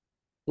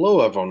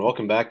Hello, everyone.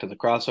 Welcome back to the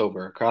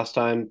Crossover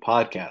Crosstime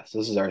podcast.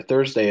 This is our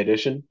Thursday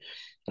edition,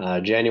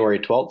 January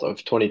 12th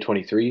of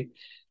 2023,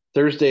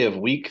 Thursday of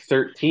week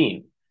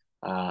 13.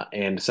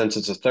 And since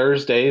it's a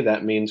Thursday,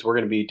 that means we're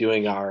going to be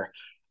doing our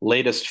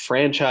latest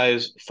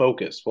franchise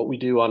focus. What we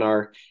do on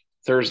our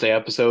Thursday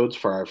episodes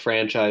for our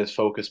franchise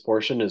focus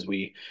portion is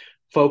we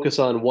focus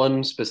on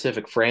one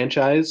specific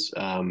franchise.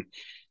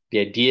 The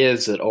idea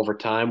is that over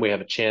time we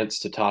have a chance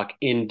to talk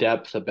in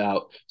depth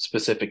about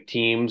specific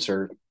teams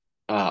or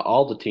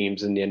all the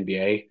teams in the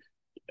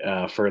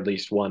NBA for at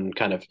least one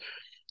kind of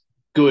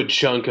good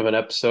chunk of an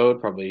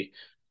episode. Probably,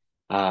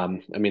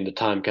 the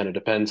time kind of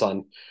depends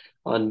on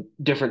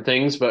different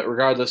things, but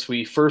regardless,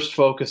 we first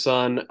focus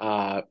on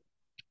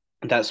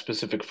that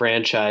specific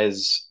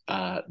franchise,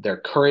 their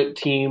current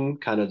team,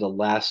 kind of the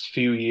last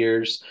few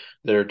years,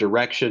 their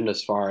direction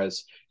as far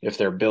as if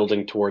they're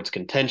building towards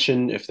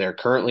contention, if they're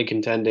currently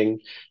contending,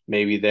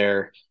 maybe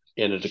they're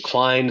in a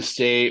decline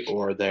state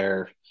or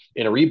they're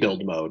in a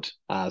rebuild mode.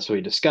 So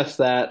we discuss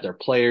that, their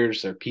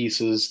players, their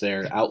pieces,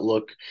 their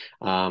outlook,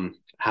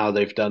 how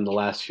they've done the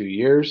last few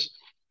years.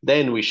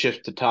 Then we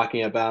shift to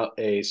talking about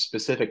a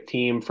specific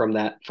team from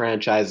that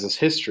franchise's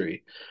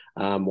history,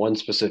 one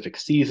specific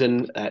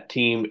season, that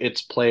team,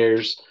 its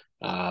players,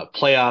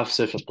 playoffs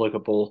if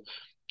applicable,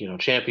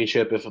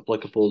 championship if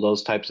applicable,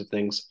 those types of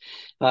things.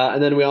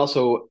 And then we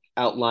also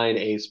outline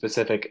a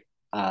specific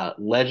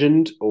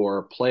legend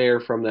or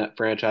player from that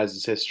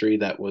franchise's history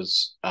that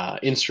was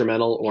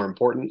instrumental or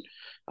important.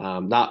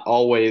 Not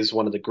always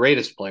one of the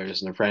greatest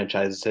players in the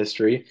franchise's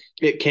history.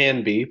 It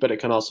can be, but it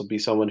can also be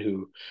someone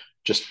who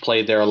just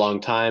played there a long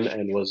time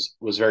and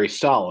was very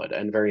solid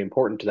and very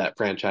important to that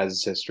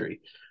franchise's history.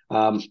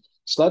 So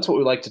that's what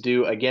we like to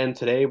do. Again,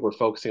 today we're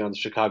focusing on the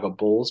Chicago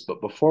Bulls,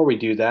 but before we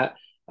do that,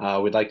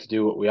 we'd like to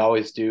do what we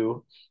always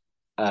do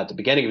at the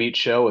beginning of each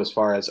show as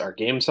far as our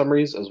game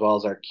summaries as well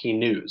as our key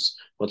news.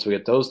 Once we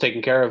get those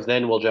taken care of,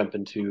 then we'll jump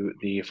into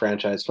the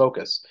franchise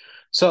focus.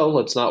 So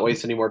let's not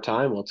waste any more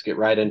time. Let's get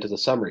right into the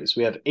summaries.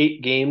 We have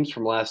 8 games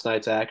from last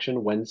night's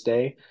action,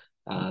 Wednesday,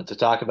 to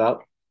talk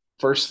about.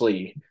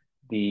 Firstly,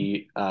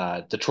 the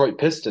Detroit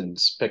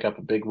Pistons pick up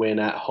a big win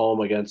at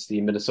home against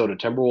the Minnesota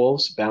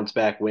Timberwolves, bounce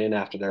back win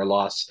after their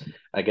loss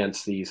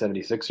against the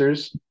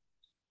 76ers.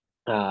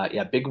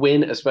 Big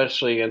win,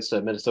 especially against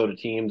a Minnesota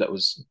team that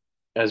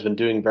has been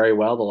doing very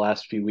well the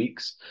last few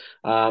weeks.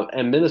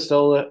 And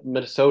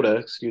Minnesota,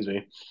 excuse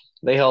me,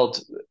 they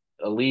held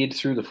a lead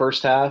through the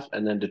first half,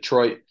 and then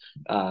Detroit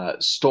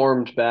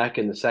stormed back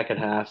in the second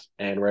half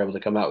and were able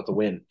to come out with a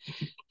win.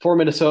 For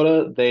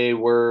Minnesota, they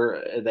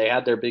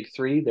had their big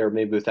three. They were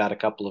maybe without a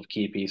couple of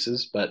key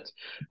pieces, but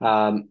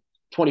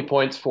 20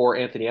 points for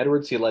Anthony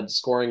Edwards. He led the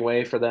scoring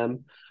way for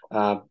them.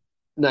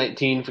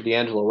 19 for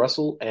D'Angelo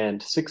Russell,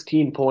 and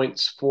 16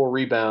 points, 4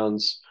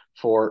 rebounds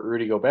for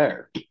Rudy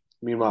Gobert.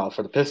 Meanwhile,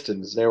 for the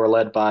Pistons, they were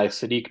led by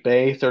Sadiq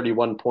Bey,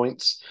 31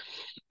 points.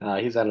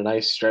 He's had a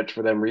nice stretch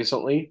for them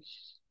recently.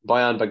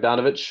 Bojan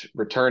Bogdanovic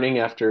returning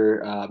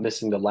after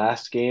missing the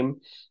last game.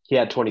 He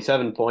had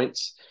 27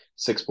 points,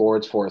 6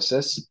 boards, 4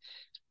 assists.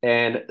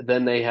 And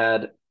then they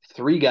had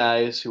 3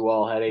 guys who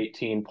all had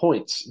 18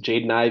 points: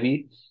 Jaden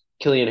Ivey,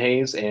 Killian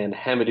Hayes, and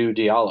Hamidou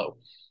Diallo.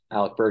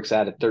 Alec Burks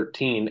added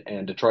 13,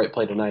 and Detroit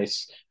played a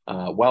nice,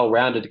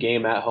 well-rounded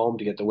game at home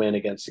to get the win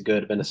against a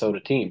good Minnesota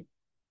team.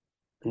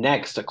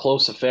 Next, a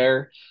close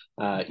affair,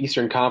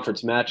 Eastern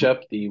Conference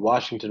matchup. The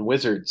Washington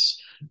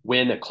Wizards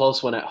win a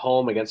close one at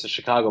home against the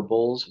Chicago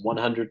Bulls,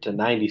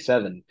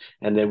 100-97,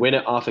 and they win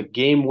it off a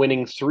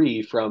game-winning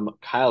 3 from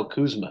Kyle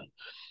Kuzma.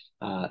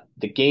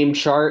 The game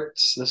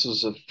charts, this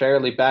was a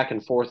fairly back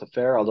and forth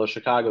affair, although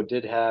Chicago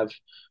did have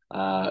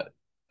a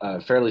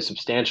fairly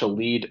substantial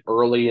lead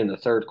early in the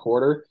third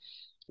quarter.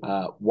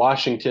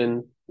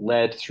 Washington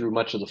led through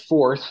much of the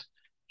fourth.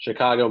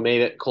 Chicago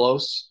made it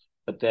close,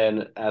 but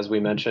then, as we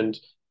mentioned,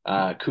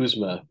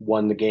 Kuzma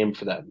won the game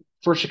for them.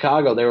 For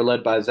Chicago, they were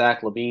led by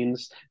Zach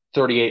LaVine's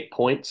 38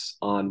 points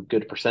on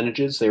good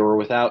percentages. They were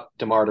without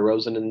DeMar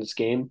DeRozan in this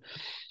game.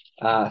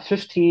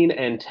 15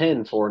 and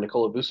 10 for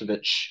Nikola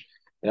Vucevic.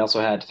 They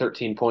also had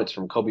 13 points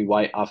from Kobe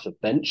White off the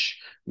bench.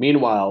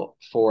 Meanwhile,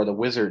 for the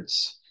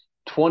Wizards,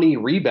 20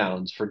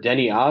 rebounds for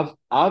Denny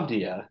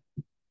Avdia.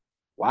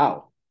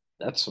 Wow,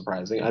 that's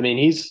surprising. I mean,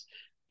 he's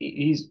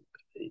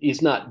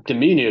not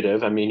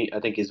diminutive. I mean, I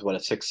think he's what, a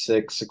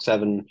 6'6",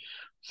 6'7"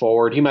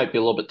 forward. He might be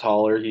a little bit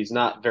taller. He's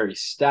not very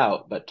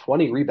stout, but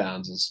 20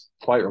 rebounds is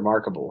quite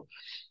remarkable.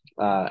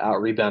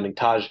 Out rebounding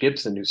Taj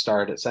Gibson, who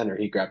started at center.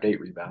 He grabbed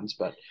 8 rebounds,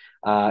 but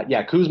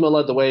Kuzma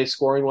led the way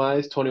scoring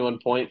wise, 21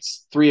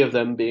 points, 3 of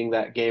them being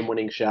that game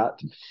winning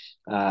shot.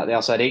 They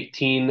also had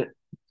 18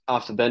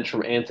 off the bench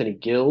from Anthony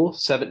Gill,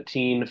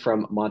 17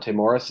 from Monte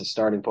Morris, the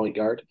starting point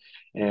guard,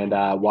 and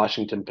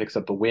Washington picks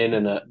up a win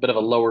in a bit of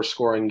a lower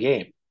scoring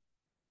game.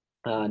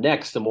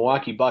 Next, the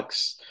Milwaukee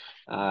Bucks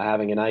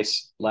having a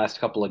nice last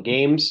couple of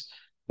games.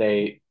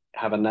 They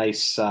have a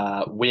nice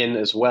win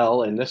as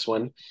well in this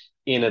one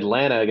in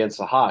Atlanta against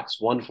the Hawks,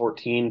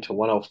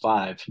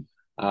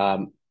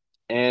 114-105.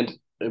 And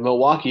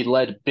Milwaukee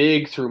led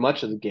big through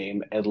much of the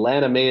game.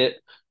 Atlanta made it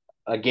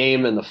a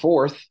game in the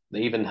fourth.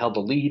 They even held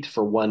the lead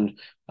for one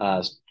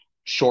uh,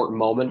 short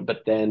moment,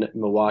 but then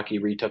Milwaukee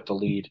retook the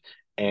lead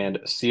and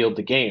sealed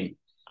the game.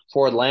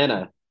 For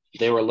Atlanta,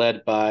 they were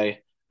led by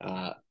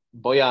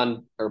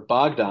Bojan or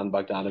Bogdan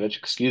Bogdanovic,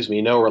 excuse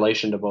me, no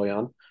relation to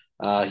Bojan.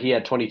 He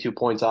had 22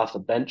 points off the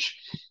bench.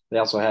 They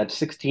also had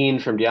 16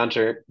 from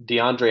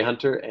DeAndre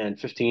Hunter and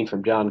 15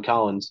 from John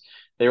Collins.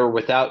 They were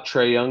without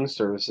Trae Young's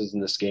services in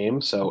this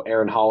game, so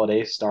Aaron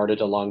Holiday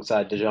started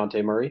alongside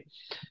DeJounte Murray.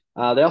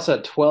 They also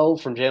had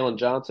 12 from Jalen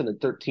Johnson and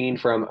 13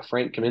 from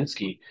Frank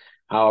Kaminsky.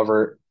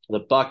 However, the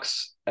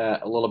Bucks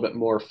at a little bit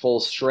more full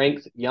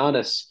strength.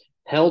 Giannis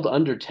held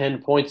under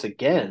 10 points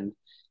again,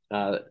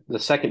 the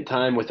second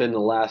time within the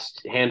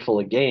last handful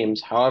of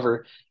games.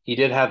 However, he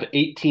did have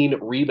 18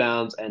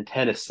 rebounds and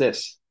 10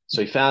 assists.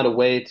 So he found a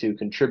way to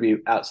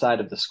contribute outside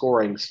of the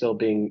scoring, still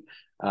being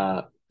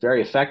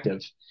very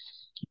effective.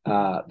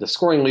 The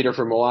scoring leader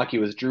for Milwaukee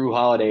was Drew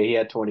Holiday. He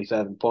had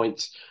 27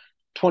 points.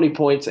 20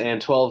 points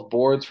and 12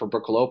 boards for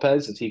Brook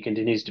Lopez as he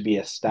continues to be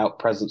a stout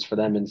presence for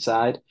them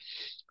inside.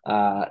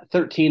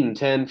 13 and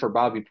 10 for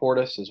Bobby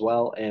Portis as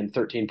well, and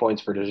 13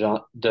 points for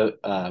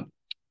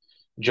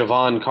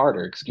Javon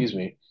Carter, excuse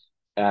me,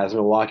 as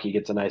Milwaukee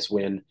gets a nice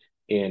win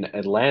in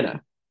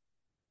Atlanta.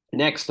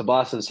 Next, the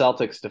Boston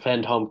Celtics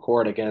defend home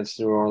court against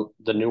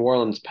the New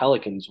Orleans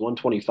Pelicans,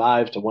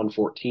 125 to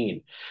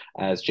 114,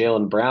 as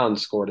Jaylen Brown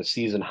scored a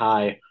season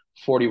high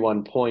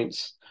 41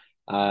 points.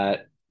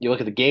 You look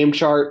at the game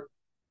chart,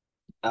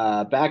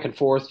 back and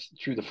forth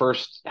through the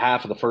first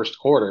half of the first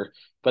quarter.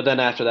 But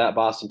then after that,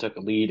 Boston took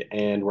a lead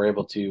and were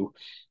able to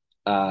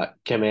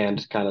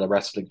command kind of the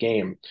rest of the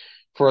game.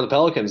 For the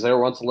Pelicans, they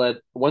were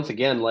once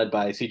again led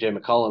by CJ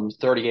McCollum,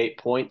 38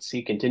 points.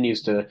 He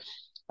continues to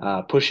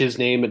push his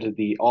name into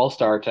the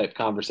all-star type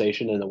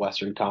conversation in the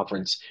Western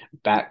Conference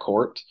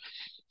backcourt.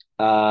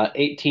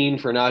 18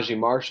 for Najee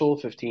Marshall,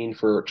 15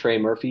 for Trey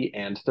Murphy,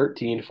 and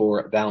 13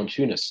 for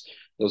Valanciunas.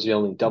 Those are the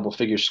only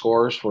double-figure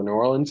scorers for New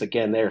Orleans.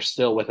 Again, they're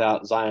still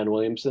without Zion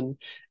Williamson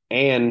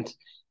and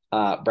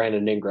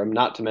Brandon Ingram,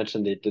 not to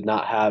mention they did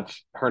not have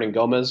Hernan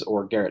Gomez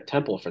or Garrett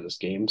Temple for this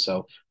game, so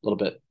a little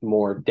bit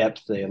more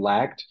depth they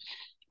lacked.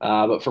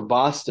 But for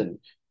Boston,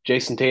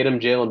 Jason Tatum,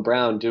 Jaylen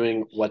Brown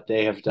doing what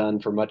they have done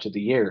for much of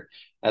the year.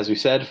 As we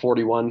said,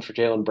 41 for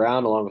Jaylen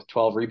Brown, along with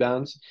 12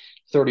 rebounds,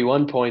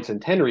 31 points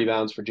and 10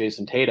 rebounds for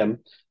Jason Tatum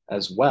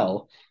as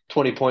well,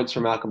 20 points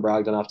for Malcolm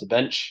Brogdon off the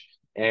bench,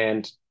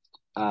 and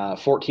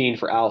 14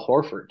 for Al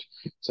Horford.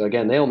 So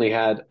again, they only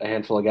had a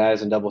handful of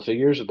guys in double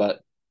figures,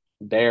 but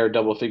their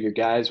double figure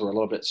guys were a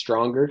little bit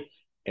stronger,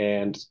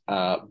 and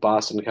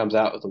Boston comes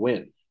out with a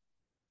win.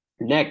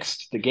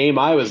 Next, the game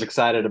I was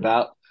excited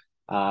about,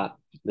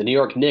 the New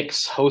York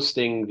Knicks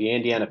hosting the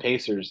Indiana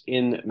Pacers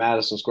in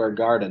Madison Square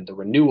Garden, the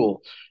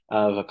renewal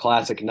of a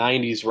classic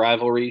 90s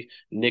rivalry,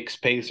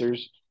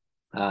 Knicks-Pacers,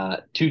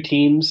 two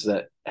teams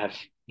that have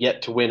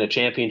yet to win a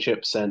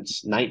championship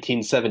since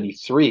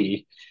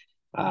 1973.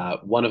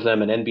 One of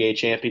them an NBA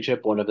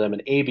championship, one of them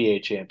an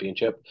ABA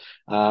championship.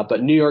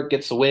 But New York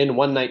gets the win,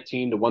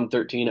 119 to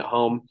 113 at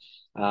home.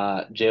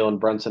 Jalen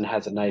Brunson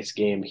has a nice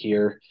game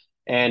here.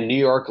 And New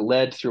York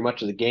led through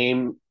much of the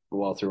game,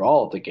 well, through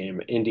all of the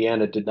game.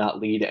 Indiana did not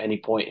lead at any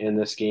point in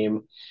this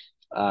game.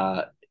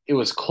 It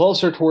was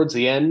closer towards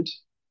the end.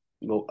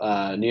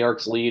 New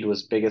York's lead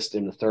was biggest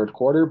in the third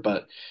quarter,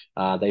 but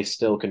they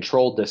still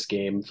controlled this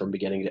game from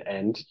beginning to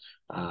end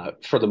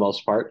for the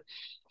most part.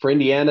 For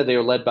Indiana, they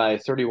were led by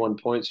 31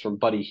 points from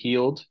Buddy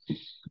Hield,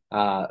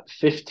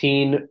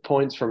 15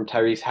 points from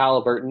Tyrese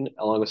Halliburton,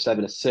 along with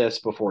 7 assists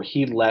before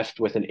he left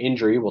with an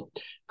injury. We'll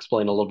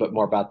explain a little bit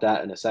more about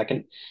that in a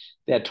second.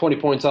 They had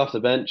 20 points off the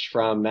bench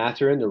from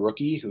Mathurin, the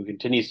rookie, who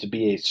continues to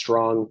be a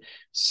strong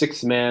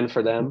sixth man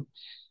for them,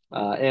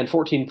 and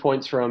 14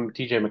 points from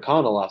TJ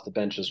McConnell off the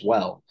bench as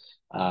well.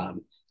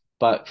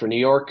 But for New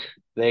York,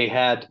 they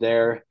had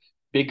their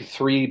big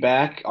three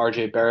back.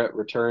 RJ Barrett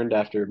returned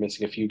after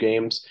missing a few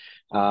games.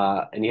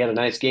 And he had a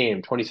nice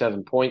game,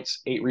 27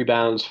 points, 8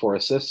 rebounds, 4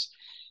 assists.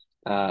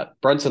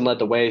 Brunson led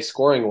the way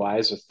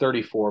scoring-wise with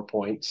 34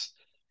 points.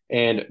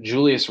 And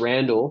Julius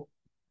Randle,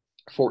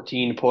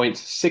 14 points,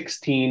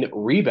 16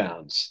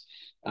 rebounds.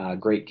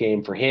 Great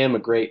game for him, a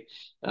great,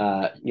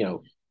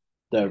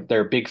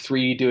 their big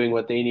three doing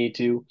what they need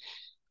to.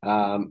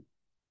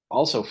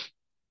 Also,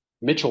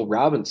 Mitchell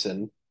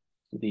Robinson,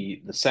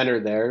 the center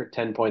there,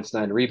 10 points,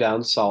 9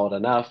 rebounds, solid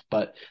enough,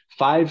 but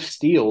 5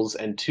 steals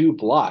and 2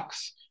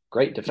 blocks.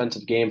 Great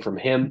defensive game from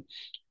him.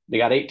 They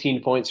got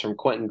 18 points from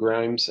Quentin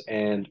Grimes,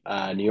 and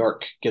New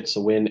York gets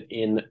the win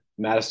in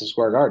Madison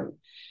Square Garden.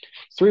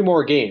 3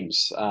 more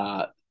games.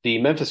 The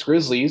Memphis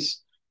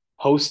Grizzlies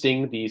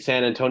hosting the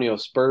San Antonio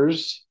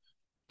Spurs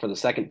for the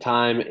second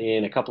time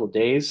in a couple of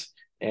days,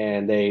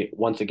 and they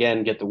once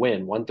again get the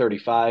win,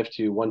 135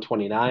 to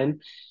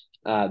 129.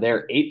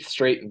 Their 8th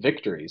straight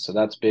victory, so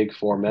that's big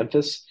for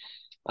Memphis.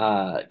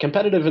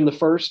 Competitive in the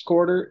first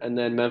quarter, and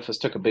then Memphis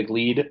took a big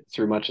lead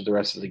through much of the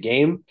rest of the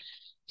game.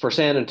 For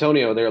San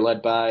Antonio, they're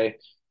led by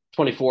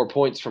 24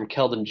 points from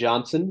Keldon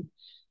Johnson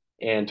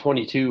and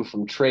 22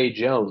 from Trey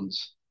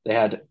Jones. They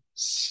had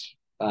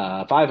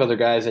five other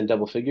guys in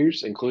double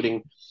figures,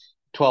 including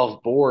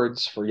 12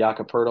 boards for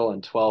Jakob Poeltl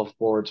and 12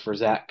 boards for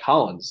Zach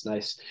Collins.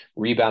 Nice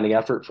rebounding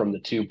effort from the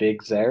two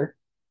bigs there.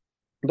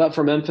 But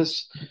for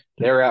Memphis,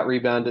 they out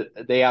rebounded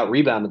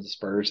the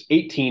Spurs.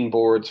 18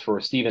 boards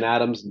for Steven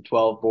Adams and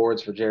 12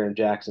 boards for Jaren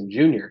Jackson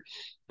Jr.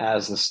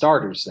 as the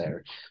starters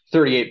there.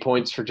 38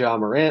 points for Ja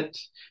Morant,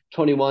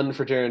 21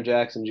 for Jaren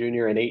Jackson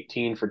Jr., and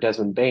 18 for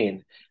Desmond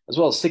Bane, as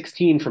well as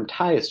 16 from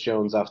Tyus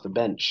Jones off the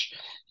bench.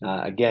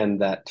 Again,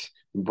 that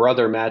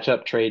brother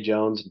matchup, Trey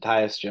Jones and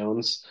Tyus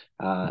Jones.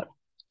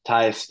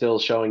 Tyus still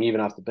showing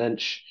even off the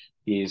bench.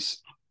 He's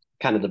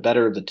kind of the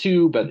better of the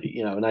two, but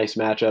a nice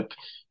matchup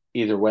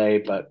either way.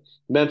 But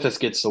Memphis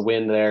gets the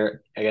win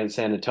there against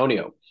San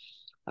Antonio.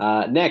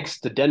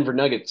 Next, the Denver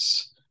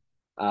Nuggets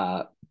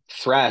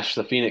thrash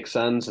the Phoenix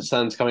Suns. The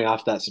Suns coming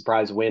off that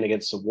surprise win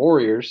against the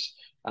Warriors,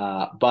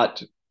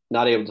 but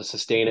not able to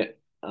sustain it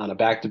on a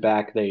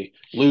back-to-back. They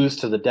lose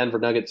to the Denver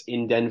Nuggets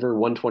in Denver,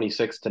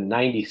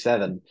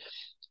 126-97.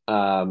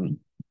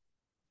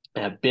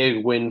 A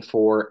big win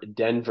for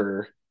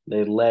Denver.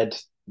 They led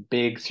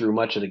big through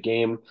much of the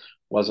game.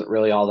 Wasn't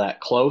really all that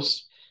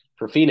close.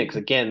 For Phoenix,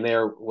 again,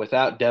 they're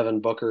without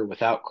Devin Booker,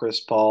 without Chris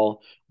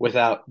Paul,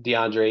 without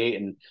DeAndre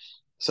Ayton.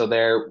 So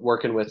they're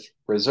working with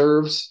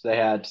reserves. They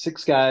had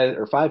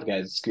five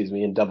guys,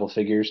 in double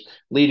figures.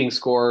 Leading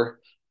scorer,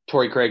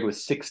 Torrey Craig with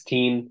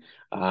 16.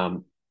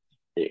 Not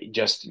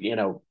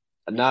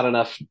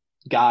enough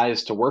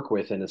guys to work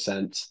with in a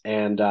sense.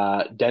 And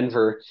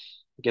Denver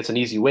gets an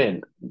easy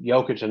win.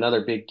 Jokic,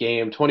 another big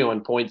game,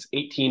 21 points,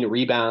 18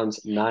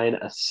 rebounds, 9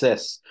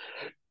 assists,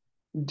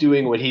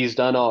 doing what he's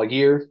done all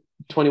year.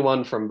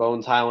 21 from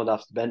Bones Highland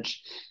off the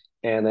bench.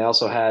 And they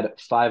also had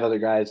five other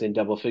guys in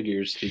double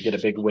figures to get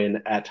a big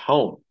win at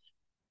home.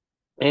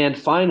 And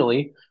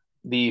finally,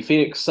 the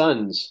Phoenix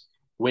Suns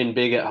win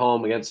big at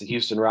home against the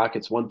Houston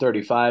Rockets,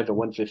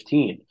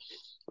 135-115.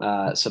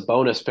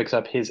 Sabonis picks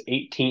up his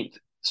 18th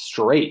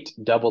straight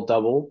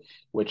double-double,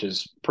 which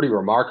is pretty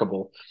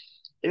remarkable.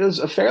 It was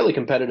a fairly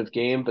competitive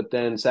game, but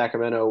then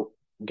Sacramento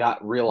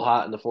got real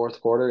hot in the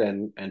fourth quarter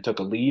and took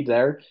a lead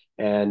there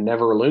and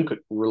never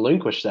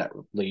relinquished that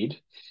lead.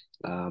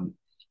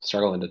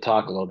 Struggling to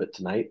talk a little bit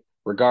tonight.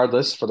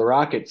 Regardless, for the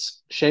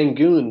Rockets,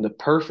 Şengün, the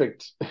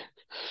perfect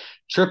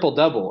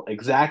triple-double,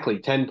 exactly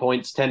 10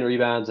 points, 10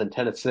 rebounds, and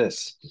 10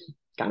 assists.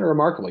 Kind of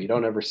remarkable. You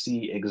don't ever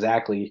see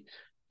exactly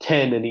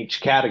 10 in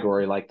each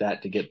category like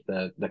that to get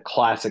the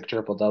classic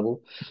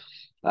triple-double.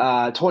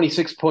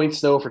 26 points,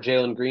 though, for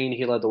Jalen Green.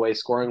 He led the way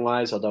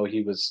scoring-wise, although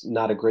he was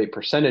not a great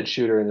percentage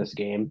shooter in this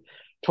game.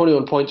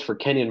 21 points for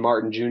Kenyon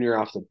Martin Jr.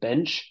 off the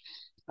bench,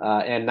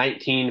 and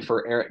 19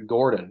 for Eric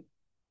Gordon.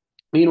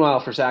 Meanwhile,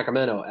 for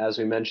Sacramento, as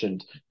we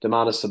mentioned,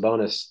 Domantas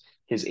Sabonis,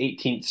 his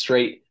 18th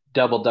straight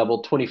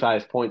double-double,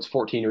 25 points,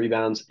 14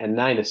 rebounds, and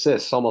 9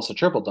 assists, almost a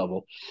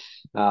triple-double.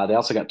 They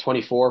also got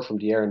 24 from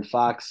De'Aaron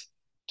Fox,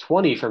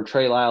 20 from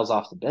Trey Lyles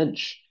off the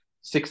bench,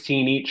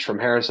 16 each from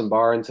Harrison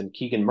Barnes and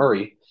Keegan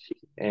Murray.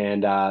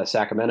 And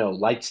Sacramento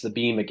lights the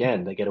beam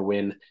again. They get a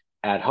win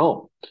at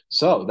home.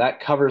 So that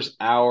covers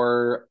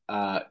our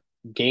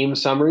game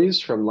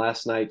summaries from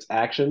last night's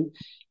action.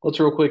 Let's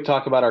real quick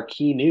talk about our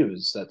key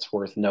news that's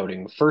worth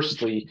noting.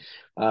 Firstly,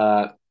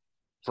 for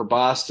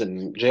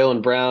Boston,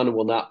 Jaylen Brown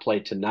will not play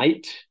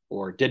tonight,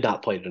 or did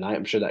not play tonight.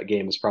 I'm sure that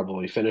game is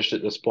probably finished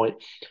at this point.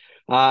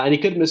 And he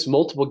could miss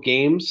multiple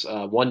games,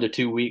 1 to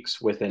 2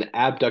 weeks, with an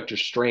abductor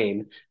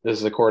strain. This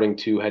is according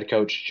to head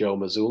coach Joe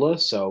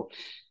Mazzulla. So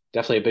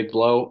definitely a big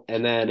blow.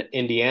 And then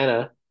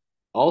Indiana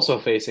also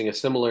facing a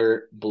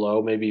similar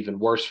blow, maybe even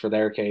worse for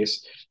their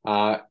case.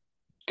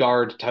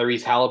 Guard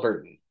Tyrese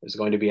Halliburton is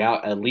going to be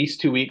out at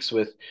least 2 weeks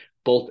with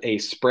both a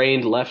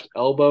sprained left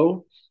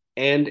elbow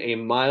and a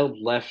mild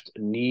left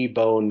knee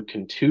bone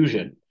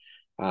contusion.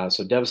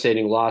 So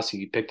devastating loss.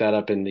 He picked that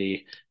up in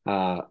the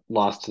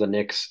loss to the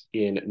Knicks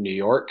in New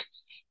York.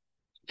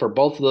 For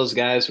both of those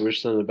guys, we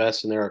wish them the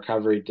best in their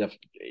recovery,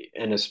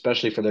 and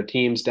especially for their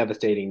teams,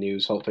 devastating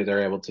news. Hopefully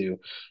they're able to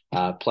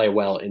play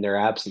well in their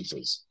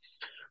absences.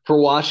 For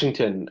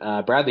Washington,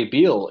 Bradley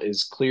Beal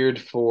is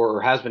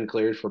has been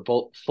cleared for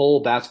both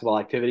full basketball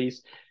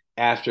activities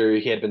after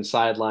he had been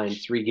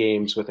sidelined 3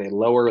 games with a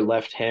lower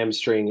left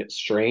hamstring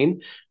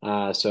strain.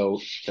 So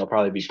they'll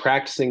probably be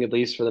practicing at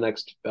least for the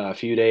next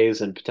few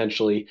days, and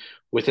potentially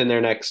within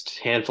their next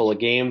handful of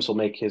games will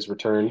make his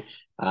return.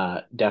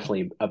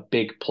 Definitely a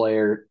big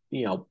player,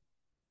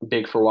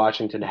 big for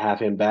Washington to have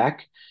him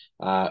back,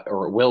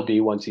 or it will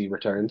be once he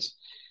returns.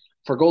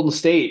 For Golden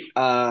State,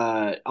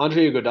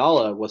 Andre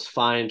Iguodala was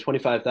fined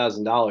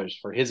 $25,000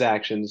 for his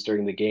actions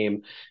during the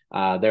game,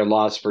 their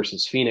loss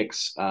versus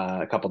Phoenix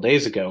a couple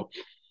days ago.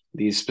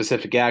 These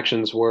specific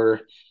actions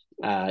were,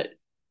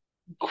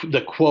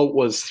 the quote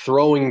was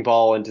throwing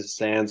ball into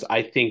stands.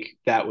 I think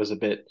that was a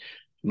bit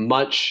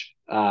much.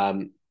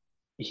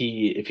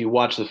 If you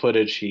watch the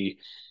footage, he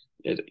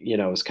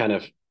was kind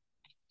of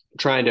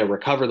trying to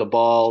recover the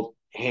ball,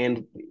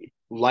 hand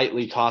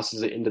lightly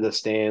tosses it into the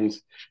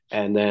stands.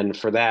 And then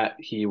for that,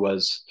 he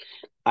was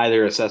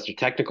either assessed a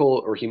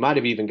technical, or he might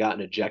have even gotten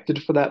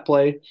ejected for that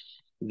play.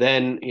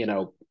 then,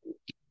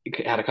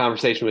 had a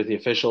conversation with the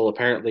official,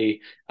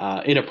 apparently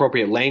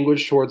inappropriate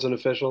language towards an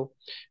official.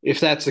 If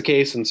that's the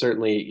case, then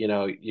certainly,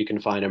 you can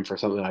fine him for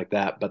something like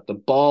that. But the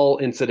ball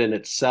incident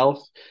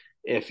itself,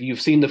 if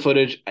you've seen the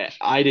footage,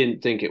 I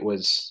didn't think it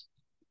was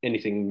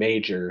anything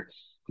major.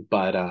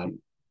 But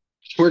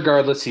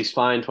regardless, he's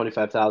fined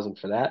 25,000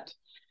 for that.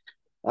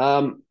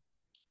 Um,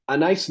 a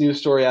nice news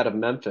story out of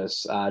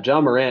Memphis.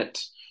 John Morant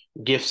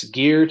gifts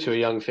gear to a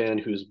young fan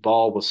whose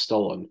ball was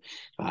stolen.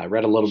 I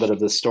read a little bit of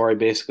this story.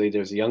 Basically,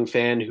 there's a young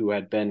fan who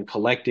had been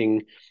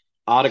collecting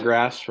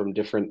autographs from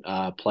different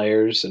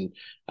players and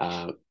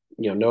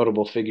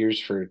notable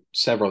figures for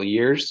several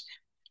years,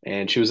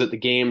 and she was at the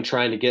game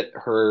trying to get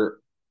her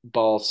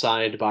ball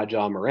signed by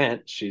John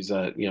Morant. She's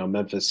a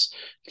Memphis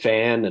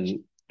fan and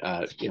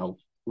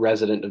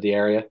resident of the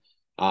area,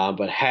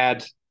 but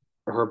had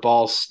her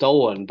ball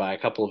stolen by a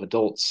couple of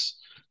adults.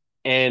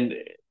 And,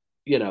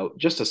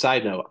 just a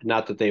side note,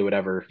 not that they would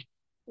ever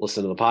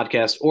listen to the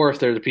podcast, or if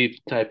they're the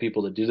type of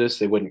people that do this,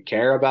 they wouldn't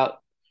care about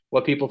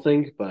what people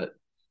think. But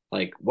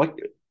like, what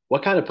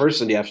kind of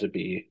person do you have to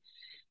be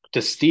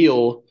to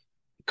steal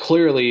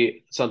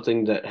clearly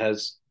something that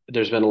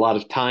there's been a lot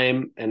of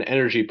time and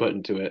energy put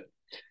into it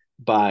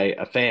by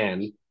a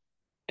fan,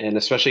 and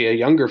especially a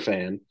younger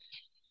fan,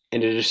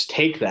 and to just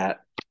take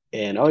that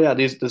and, oh yeah,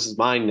 this is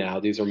mine now.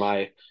 These are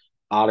my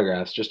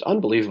autographs. Just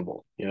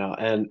unbelievable,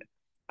 And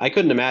I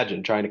couldn't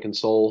imagine trying to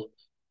console,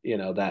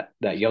 that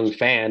young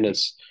fan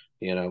as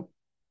you know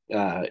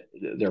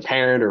their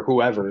parent or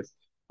whoever.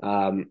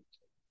 Um,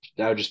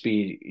 that would just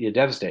be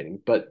devastating.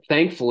 But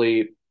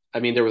thankfully, I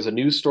mean, there was a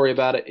news story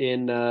about it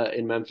in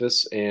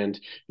Memphis, and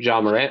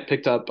John Morant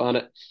picked up on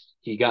it.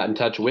 He got in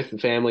touch with the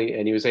family,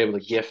 and he was able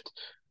to gift.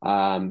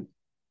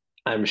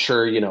 I'm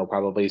sure,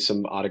 probably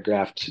some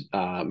autographed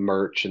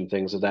merch and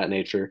things of that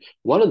nature.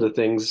 One of the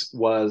things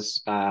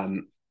was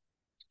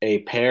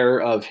a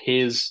pair of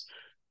his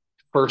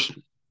first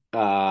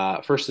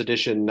first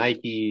edition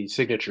Nike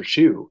signature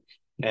shoe,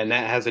 and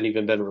that hasn't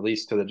even been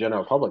released to the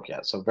general public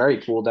yet. So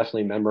very cool,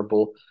 definitely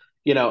memorable.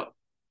 You know,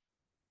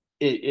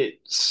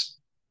 it's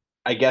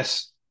I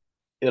guess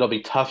it'll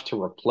be tough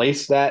to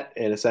replace that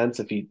in a sense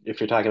if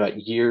you're talking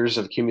about years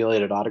of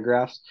accumulated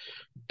autographs.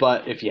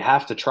 But if you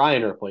have to try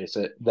and replace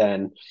it,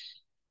 then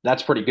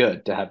that's pretty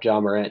good to have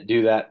John Morant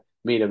do that,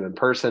 meet him in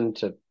person,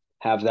 to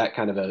have that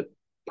kind of a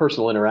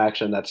personal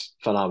interaction. That's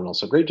phenomenal.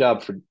 So great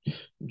job for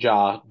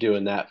Ja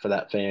doing that for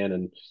that fan,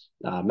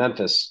 and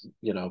Memphis,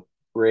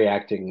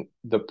 reacting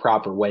the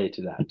proper way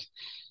to that.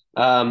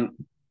 Um,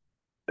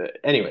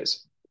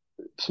 anyways,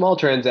 small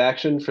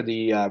transaction for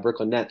the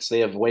Brooklyn Nets. They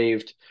have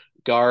waived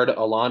guard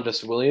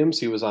Alondas Williams.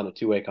 He was on a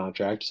two-way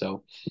contract,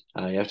 so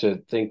you have to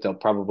think they'll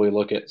probably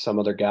look at some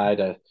other guy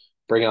to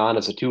bring on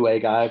as a two-way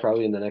guy,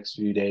 probably in the next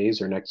few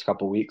days or next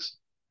couple weeks.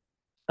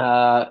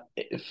 Uh,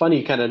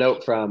 Funny kind of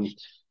note from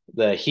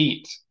the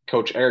Heat,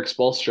 Coach Eric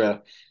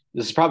Spoelstra.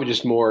 This is probably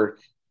just more.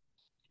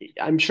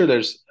 I'm sure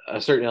there's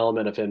a certain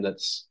element of him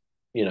that's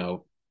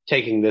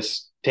taking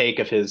this take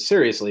of his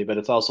seriously, but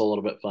it's also a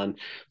little bit fun.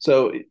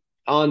 So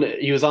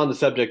he was on the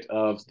subject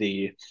of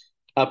the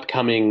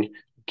upcoming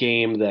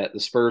game that the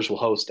Spurs will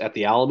host at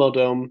the Alamo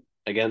Dome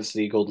against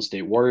the Golden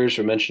State Warriors.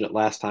 We mentioned it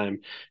last time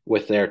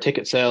with their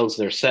ticket sales.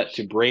 They're set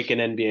to break an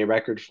NBA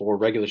record for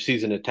regular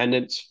season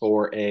attendance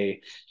for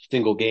a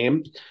single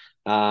game.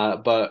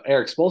 But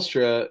Eric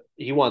Spoelstra,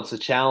 he wants to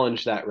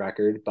challenge that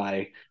record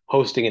by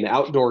hosting an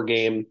outdoor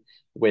game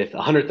with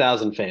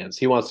 100,000 fans.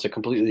 He wants to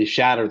completely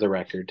shatter the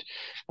record.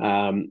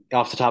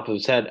 Off the top of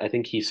his head, I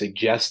think he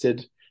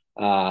suggested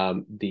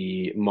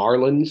the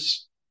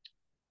Marlins,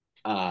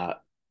 uh,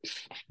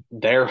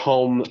 their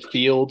home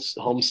fields,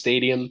 home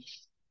stadium,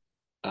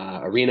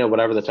 arena,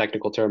 whatever the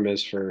technical term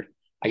is for,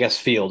 I guess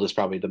field is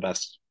probably the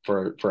best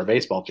for a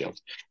baseball field.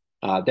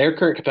 Their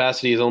current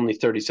capacity is only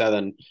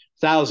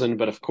 37,000,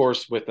 but of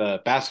course, with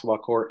a basketball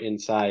court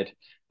inside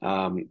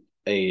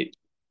a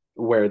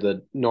where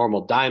the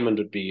normal diamond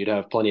would be, you'd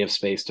have plenty of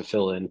space to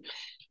fill in,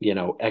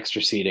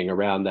 extra seating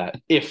around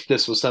that. If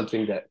this was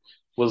something that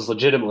was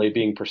legitimately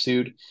being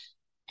pursued,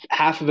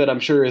 half of it, I'm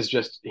sure, is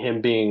just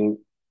him being,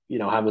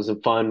 having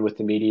some fun with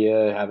the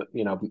media,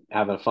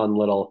 having a fun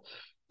little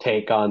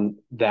take on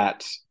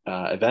that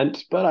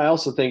event. But I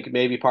also think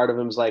maybe part of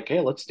him is like, hey,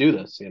 let's do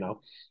this.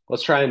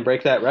 Let's try and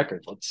break that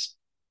record. Let's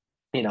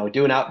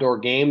do an outdoor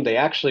game. They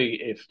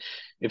actually,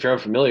 if you're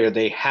unfamiliar,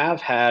 they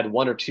have had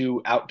one or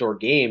two outdoor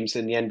games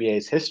in the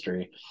NBA's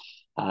history.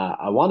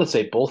 I want to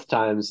say both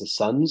times the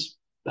Suns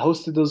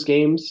hosted those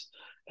games,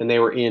 and they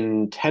were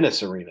in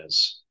tennis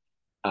arenas.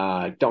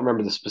 I don't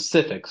remember the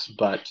specifics,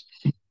 but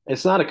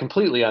it's not a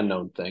completely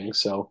unknown thing.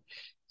 So,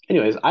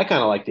 anyways, I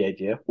kind of like the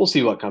idea. We'll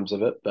see what comes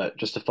of it, but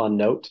just a fun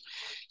note.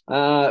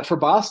 For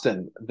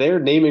Boston, their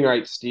naming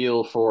rights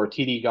deal for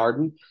TD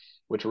Garden,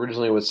 which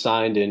originally was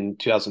signed in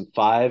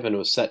 2005 and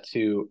was set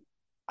to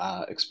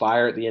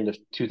expire at the end of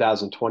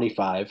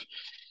 2025.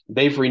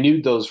 They've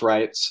renewed those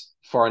rights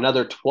for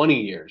another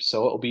 20 years.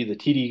 So it will be the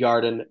TD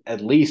Garden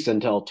at least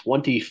until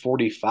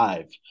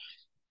 2045.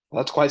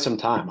 Well, that's quite some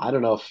time. I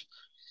don't know if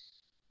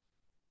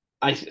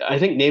I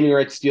think naming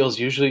rights deals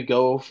usually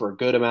go for a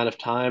good amount of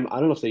time. I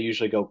don't know if they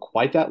usually go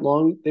quite that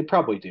long. They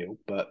probably do,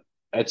 but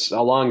it's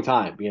a long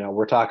time.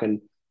 We're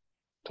talking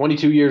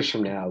 22 years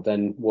from now,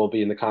 then we'll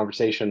be in the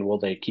conversation. Will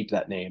they keep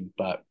that name?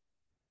 But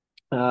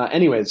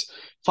anyways,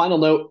 final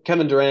note: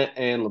 Kevin Durant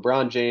and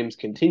LeBron James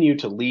continue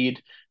to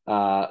lead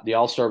the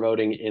All-Star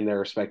voting in their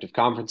respective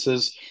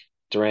conferences.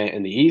 Durant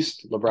in the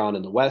East, LeBron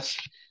in the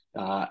West,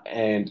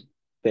 and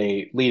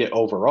they lead it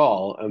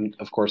overall. And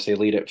of course, they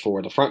lead it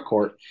for the front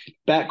court.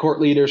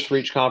 Backcourt leaders for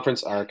each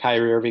conference are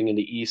Kyrie Irving in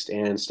the East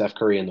and Steph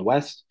Curry in the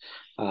West.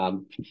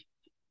 And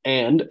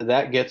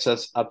that gets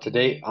us up to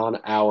date on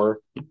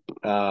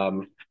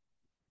um,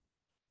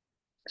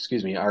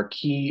 our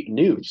key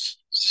news.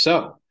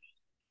 So,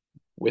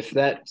 with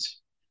that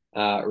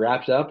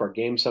wrapped up, our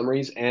game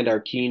summaries and our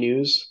key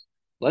news,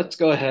 let's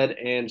go ahead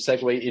and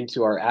segue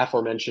into our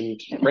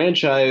aforementioned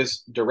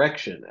franchise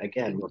direction.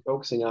 Again, we're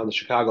focusing on the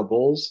Chicago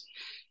Bulls,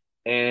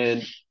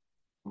 and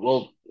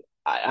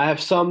I have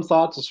some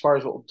thoughts as far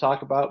as what we'll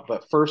talk about.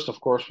 But first, of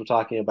course, we're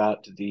talking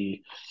about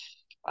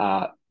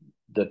uh,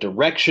 the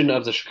direction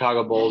of the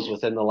Chicago Bulls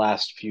within the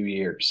last few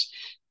years.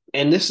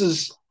 And this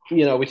is,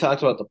 we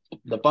talked about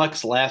the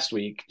Bucks last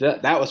week.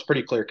 That was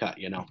pretty clear cut.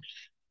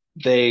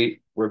 They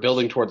were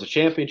building towards a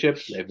championship.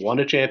 They've won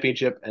a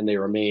championship, and they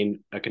remain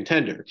a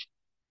contender.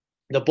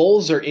 The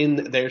Bulls are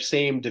in their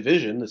same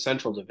division, the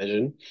Central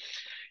Division,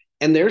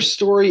 and their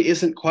story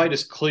isn't quite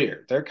as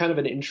clear. They're kind of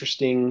in an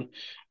interesting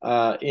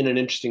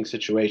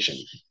situation.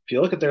 If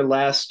you look at their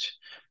last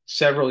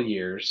several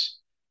years,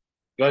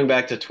 going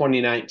back to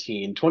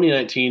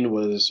 2019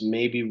 was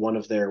maybe one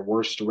of their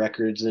worst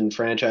records in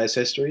franchise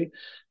history.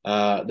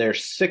 Their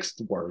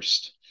sixth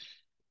worst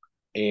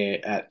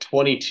at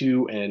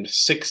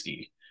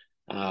 22-60.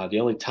 The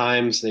only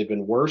times they've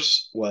been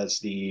worse was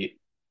the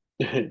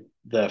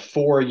the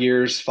 4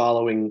 years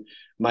following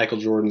Michael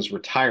Jordan's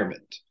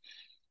retirement.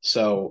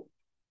 So,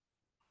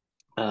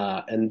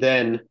 and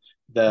then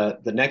the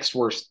next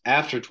worst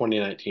after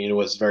 2019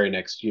 was the very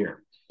next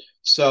year.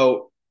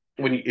 So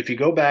if you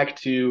go back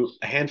to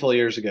a handful of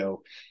years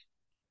ago,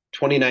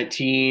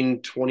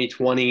 2019,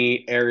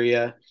 2020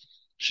 area,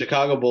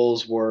 Chicago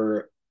Bulls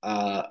were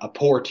a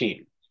poor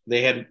team.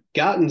 They had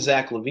gotten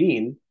Zach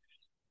LaVine,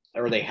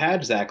 or they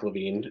had Zach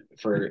LaVine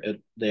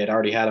they had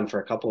already had him for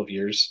a couple of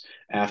years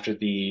after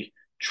the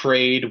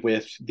trade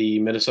with the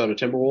Minnesota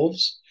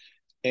Timberwolves.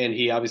 And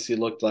he obviously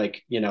looked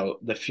like,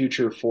 the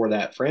future for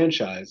that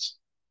franchise.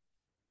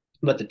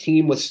 But the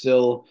team was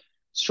still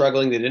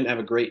struggling. They didn't have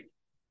a great,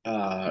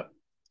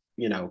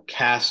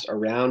 cast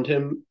around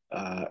him,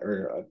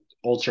 or an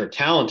ultra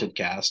talented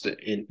cast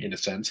in a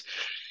sense.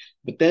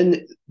 But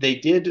then they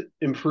did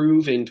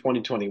improve in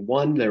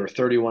 2021. They were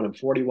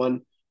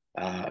 31-41.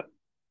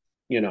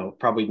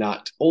 Probably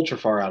not ultra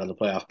far out of the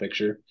playoff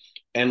picture.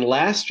 And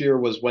last year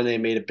was when they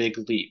made a big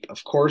leap.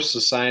 Of course,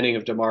 the signing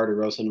of DeMar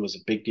DeRozan was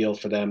a big deal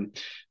for them.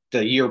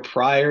 The year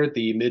prior,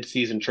 the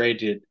midseason trade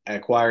to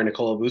acquire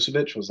Nikola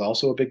Vucevic was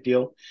also a big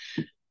deal.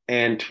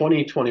 And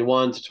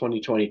 2021 to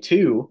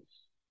 2022,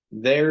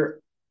 their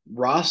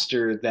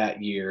roster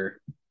that year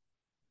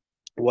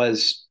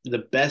was the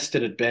best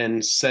it had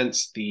been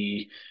since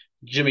the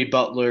Jimmy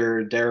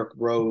Butler, Derrick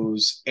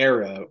Rose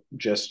era,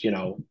 just,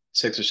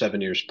 6 or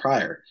 7 years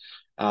prior.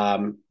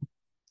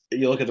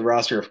 You look at the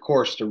roster, of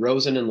course,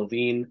 DeRozan and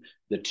LaVine,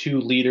 the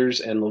two leaders,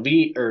 and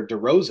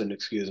DeRozan,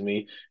 excuse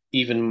me,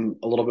 even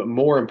a little bit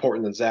more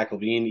important than Zach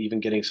LaVine, even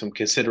getting some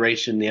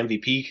consideration in the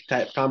MVP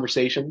type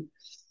conversation.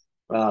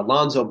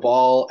 Lonzo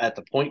Ball at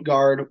the point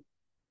guard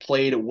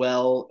played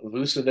well.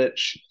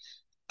 Vucevic,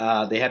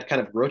 they had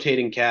kind of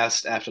rotating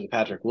cast after the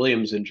Patrick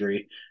Williams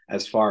injury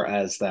as far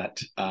as that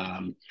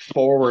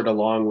forward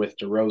along with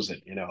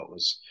DeRozan. It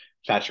was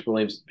Patrick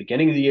Williams at the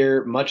beginning of the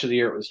year. Much of the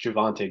year it was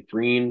Javonte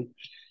Green.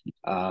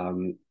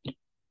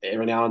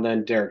 Every now and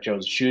then Derrick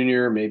Jones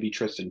Jr., maybe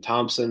Tristan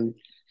Thompson.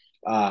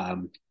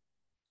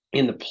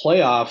 In the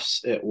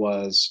playoffs, it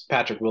was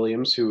Patrick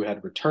Williams who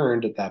had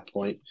returned at that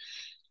point,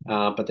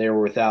 but they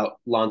were without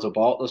Lonzo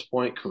Ball at this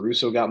point.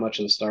 Caruso got much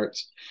of the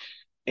starts.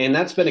 And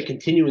that's been a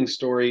continuing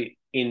story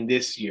in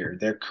this year.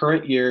 Their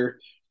current year,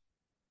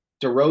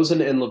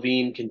 DeRozan and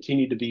LaVine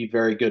continue to be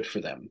very good for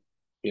them.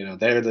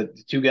 They're the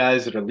two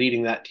guys that are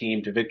leading that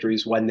team to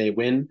victories when they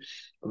win.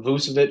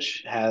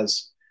 Vucevic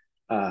has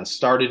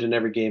started in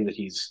every game that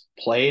he's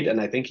played,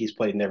 and I think he's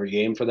played in every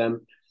game for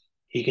them.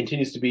 He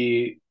continues to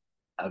be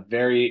a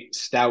very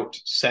stout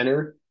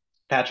center.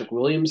 Patrick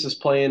Williams is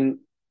playing,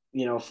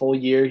 full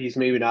year. He's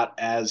maybe not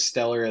as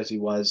stellar as he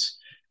was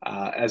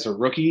as a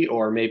rookie,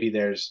 or maybe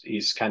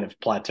he's kind of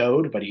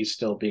plateaued, but he's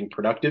still being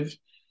productive.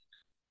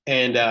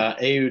 And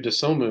Ayu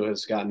Dosunmu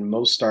has gotten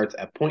most starts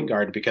at point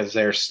guard because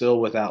they're still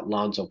without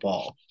Lonzo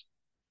Ball.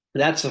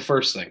 That's the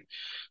first thing.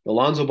 The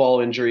Lonzo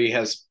Ball injury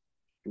has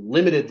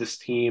limited this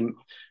team,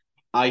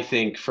 I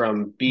think,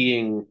 from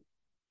being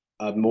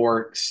a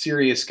more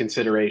serious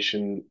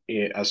consideration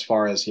as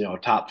far as, a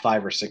top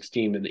 5 or 6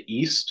 team in the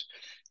East.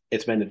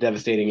 It's been a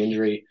devastating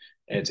injury.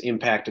 It's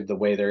impacted the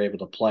way they're able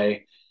to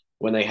play.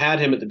 When they had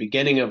him at the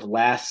beginning of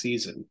last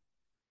season,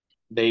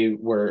 They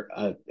were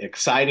an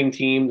exciting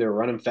team. They were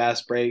running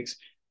fast breaks,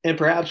 and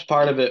perhaps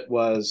part of it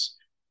was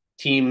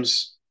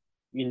teams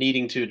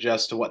needing to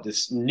adjust to what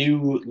this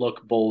new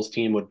look Bulls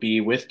team would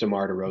be with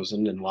DeMar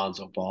DeRozan and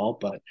Lonzo Ball.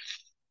 But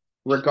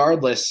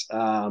regardless,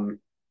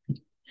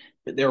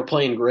 they were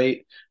playing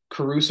great.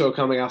 Caruso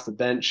coming off the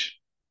bench,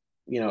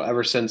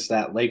 ever since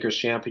that Lakers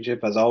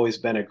championship, has always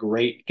been a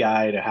great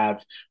guy to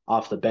have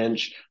off the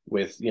bench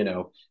with,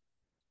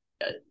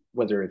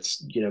 whether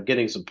it's,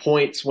 getting some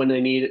points when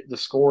they need the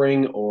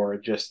scoring or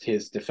just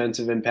his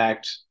defensive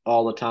impact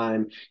all the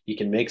time. He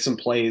can make some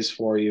plays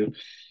for you.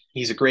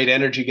 He's a great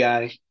energy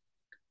guy.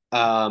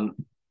 Um,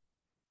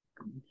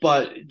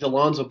 but the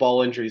Lonzo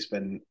Ball injury has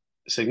been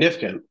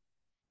significant.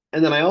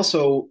 And then I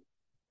also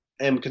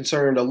am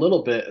concerned a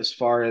little bit as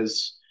far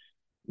as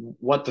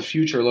what the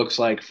future looks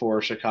like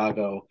for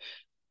Chicago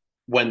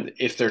when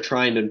if they're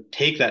trying to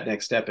take that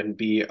next step and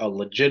be a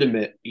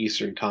legitimate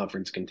Eastern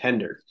Conference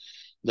contender.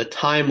 The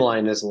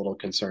timeline is a little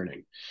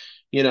concerning.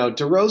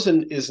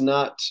 DeRozan is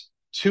not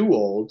too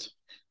old.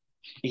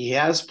 He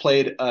has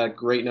played a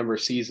great number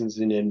of seasons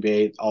in the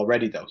NBA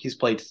already, though. He's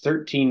played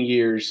 13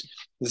 years.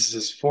 This is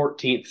his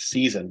 14th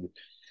season.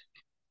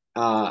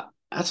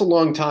 That's a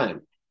long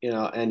time,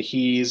 and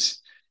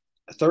he's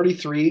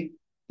 33.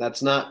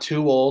 That's not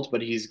too old,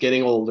 but he's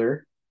getting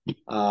older.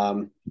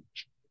 Um,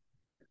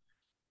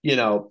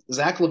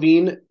 Zach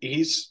LaVine,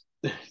 he's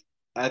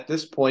at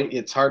this point,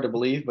 it's hard to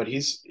believe, but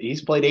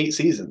he's played 8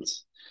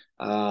 seasons.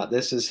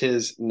 This is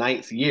his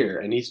ninth year,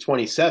 and he's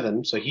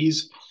 27, so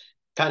he's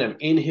kind of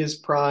in his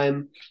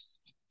prime.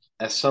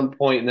 At some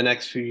point in the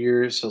next few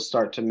years, he'll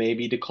start to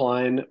maybe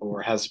decline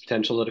or has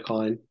potential to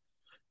decline.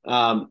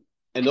 And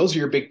those are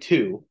your big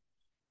two.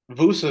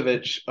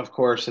 Vucevic, of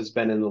course, has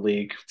been in the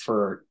league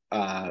for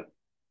a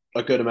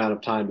good amount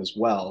of time as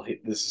well.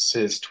 This is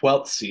his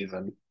 12th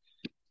season,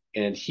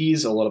 and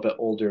he's a little bit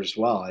older as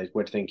well. I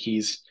would think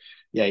he's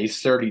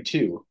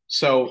 32.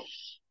 So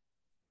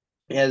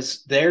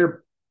as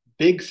their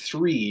big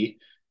three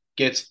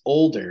gets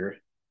older,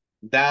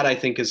 that I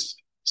think is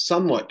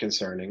somewhat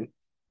concerning.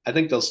 I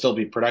think they'll still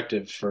be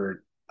productive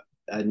for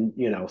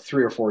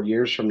 3 or 4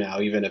 years from now,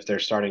 even if they're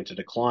starting to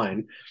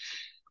decline.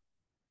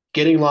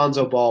 Getting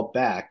Lonzo Ball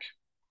back,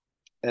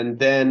 and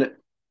then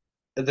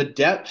the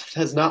depth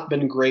has not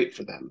been great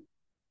for them.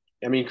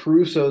 I mean,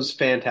 Caruso's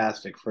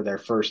fantastic for their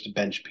first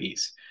bench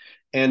piece,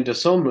 and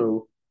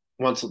Dosunmu,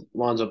 once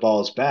Lonzo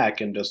Ball is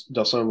back and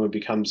Dosunmu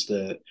becomes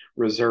the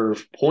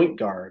reserve point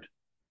guard,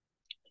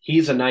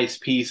 he's a nice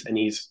piece, and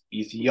he's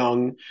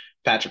young.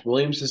 Patrick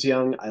Williams is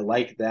young. I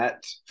like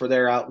that for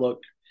their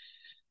outlook.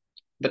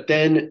 But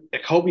then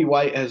Kobe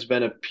White has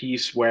been a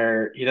piece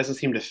where he doesn't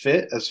seem to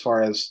fit, as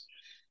far as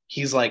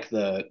he's like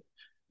the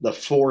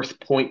fourth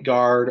point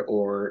guard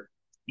or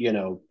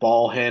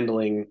ball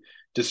handling,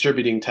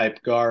 distributing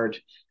type guard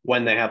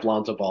when they have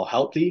Lonzo Ball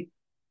healthy.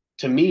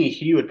 To me,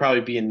 he would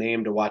probably be a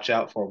name to watch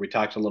out for. We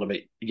talked a little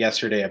bit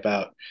yesterday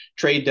about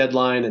trade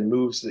deadline and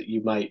moves that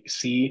you might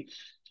see.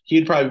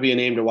 He'd probably be a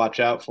name to watch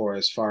out for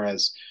as far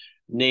as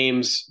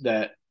names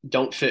that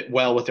don't fit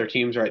well with their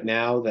teams right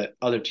now that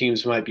other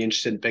teams might be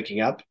interested in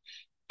picking up.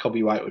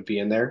 Kobe White would be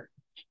in there.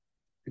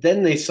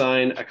 Then they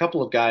sign a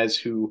couple of guys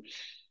who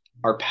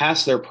are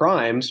past their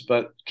primes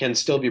but can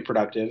still be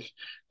productive,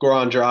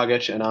 Goran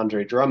Dragic and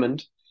Andre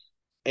Drummond.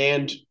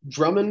 And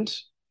Drummond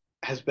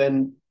has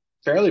been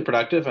fairly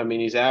productive. I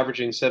mean, he's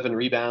averaging 7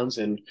 rebounds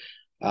in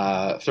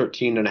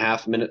 13 and a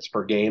half minutes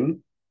per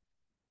game.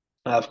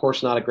 Of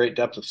course, not a great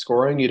depth of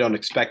scoring. You don't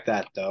expect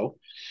that, though.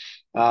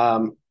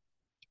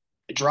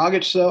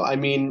 Dragic, though, I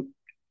mean,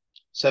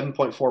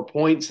 7.4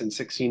 points in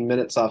 16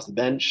 minutes off the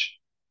bench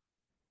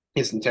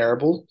isn't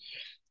terrible,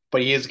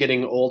 but he is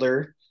getting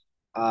older.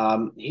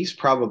 He's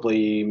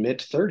probably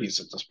mid-30s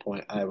at this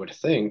point, I would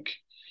think.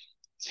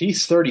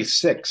 He's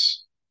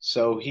 36,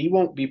 so he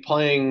won't be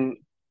playing,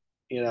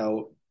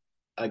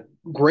 a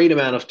great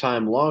amount of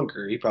time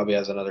longer. He probably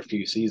has another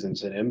few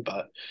seasons in him,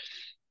 but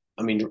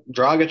I mean,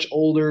 Dragic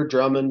older,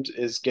 Drummond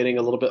is getting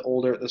a little bit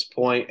older at this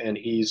point, and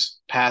he's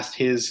past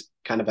his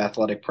kind of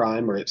athletic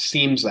prime, or it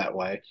seems that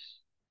way.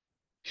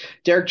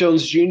 Derek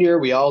Jones Jr.,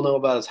 we all know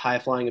about his high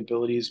flying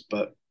abilities,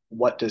 but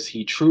what does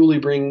he truly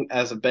bring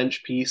as a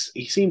bench piece?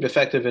 He seemed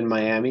effective in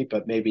Miami,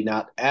 but maybe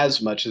not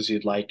as much as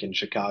you'd like in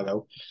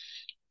Chicago.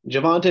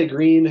 Javonte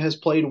Green has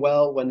played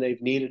well when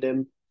they've needed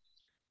him.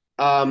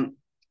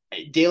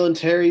 Dalen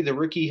Terry, the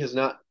rookie, has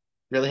not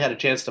really had a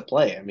chance to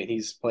play. I mean,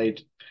 he's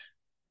played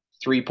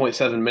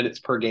 3.7 minutes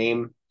per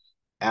game,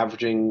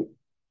 averaging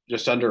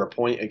just under a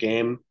point a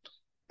game.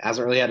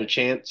 Hasn't really had a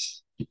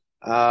chance.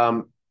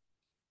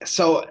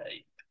 So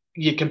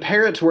you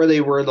compare it to where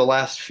they were the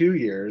last few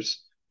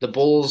years. The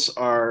Bulls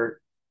are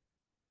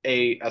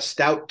a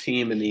stout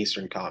team in the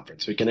Eastern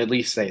Conference. We can at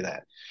least say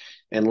that.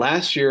 And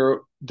last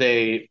year,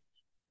 they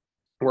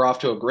were off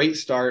to a great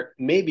start,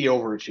 maybe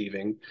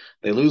overachieving.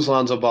 They lose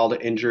Lonzo Ball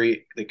to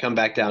injury. They come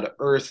back down to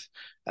earth.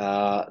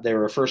 They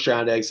were a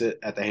first-round exit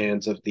at the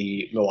hands of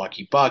the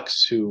Milwaukee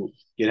Bucks, who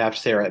you'd have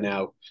to say right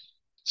now,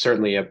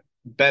 certainly a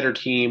better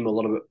team, a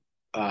little bit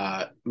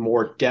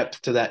more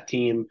depth to that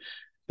team.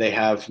 They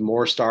have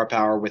more star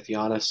power with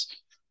Giannis.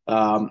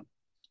 Um,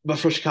 but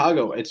for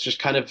Chicago, it's just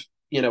kind of,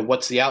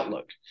 what's the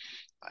outlook?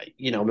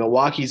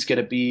 Milwaukee's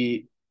going to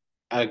be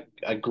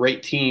a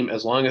great team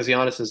as long as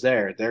Giannis is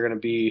there. They're going to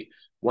be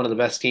one of the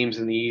best teams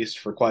in the East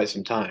for quite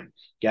some time.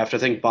 You have to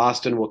think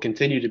Boston will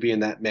continue to be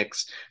in that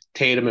mix.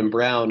 Tatum and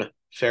Brown,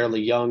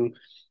 fairly young,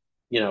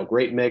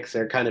 great mix.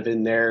 They're kind of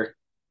in their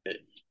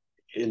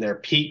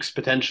peaks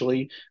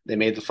potentially. They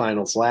made the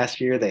finals last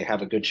year. They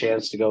have a good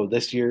chance to go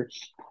this year,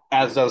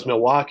 as does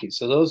Milwaukee.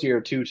 So those are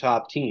your two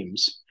top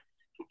teams.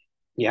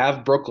 You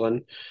have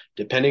Brooklyn,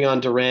 depending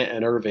on Durant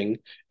and Irving,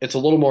 it's a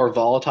little more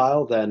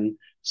volatile than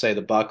say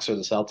the Bucks or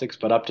the Celtics,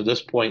 but up to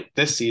this point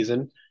this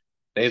season,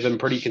 they've been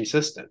pretty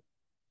consistent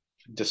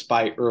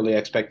despite early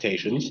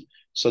expectations.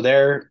 So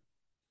they're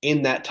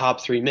in that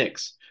top three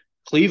mix.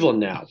 Cleveland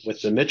now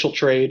with the Mitchell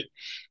trade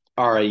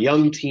are a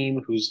young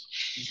team who's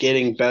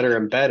getting better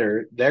and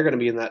better. They're going to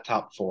be in that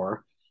top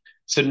four.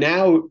 So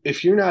now,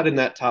 if you're not in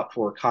that top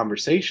four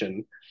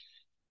conversation,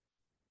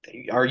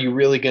 are you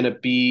really going to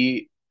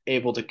be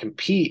able to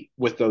compete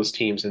with those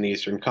teams in the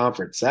Eastern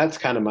Conference? That's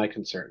kind of my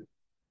concern.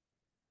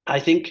 I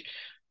think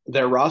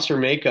their roster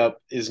makeup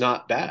is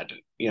not bad,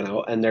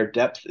 and their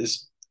depth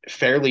is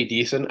fairly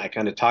decent. I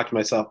kind of talked to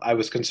myself. I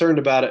was concerned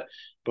about it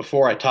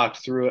before I talked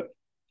through it.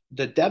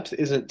 The depth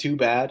isn't too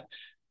bad.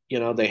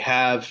 They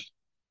have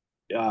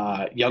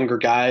younger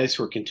guys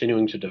who are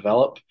continuing to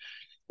develop.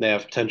 They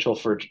have potential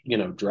for,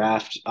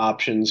 draft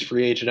options,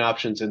 free agent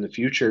options in the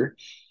future.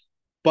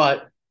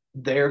 But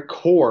their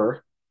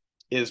core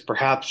is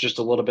perhaps just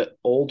a little bit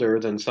older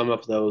than some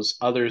of those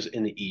others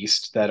in the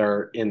East that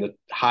are in the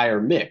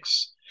higher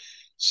mix.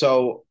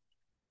 So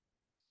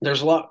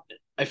there's a lot.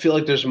 I feel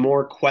like there's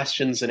more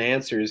questions than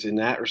answers in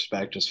that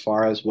respect as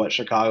far as what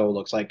Chicago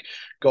looks like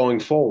going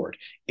forward.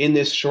 In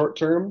this short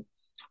term,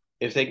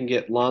 if they can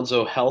get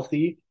Lonzo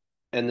healthy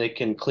and they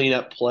can clean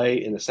up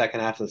play in the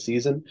second half of the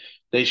season,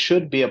 they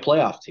should be a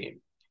playoff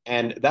team.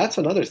 And that's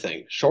another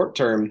thing. Short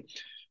term,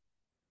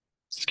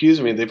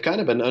 they've kind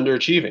of been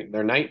underachieving.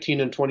 They're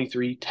 19 and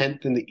 23,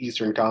 10th in the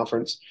Eastern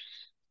Conference.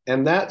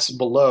 And that's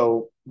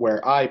below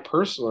where I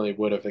personally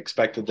would have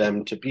expected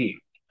them to be.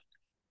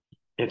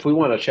 If we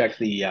want to check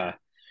the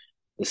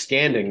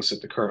standings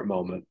at the current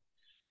moment,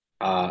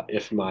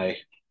 if my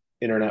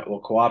internet will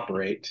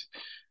cooperate.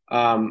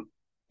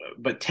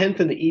 But 10th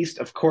in the East,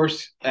 of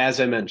course, as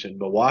I mentioned,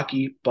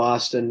 Milwaukee,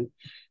 Boston,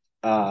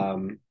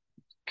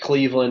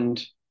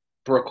 Cleveland,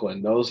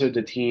 Brooklyn. Those are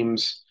the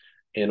teams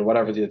in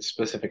whatever the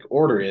specific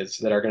order is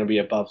that are going to be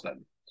above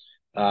them.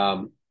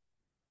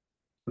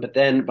 But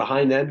then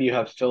behind them, you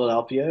have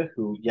Philadelphia,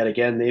 who yet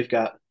again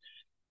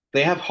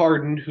they have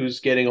Harden,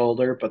 who's getting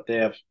older, but they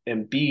have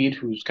Embiid,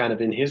 who's kind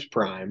of in his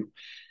prime.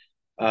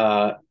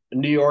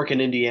 New York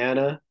and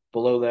Indiana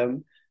below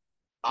them.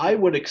 I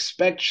would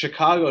expect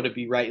Chicago to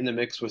be right in the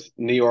mix with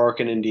New York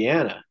and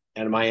Indiana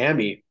and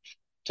Miami.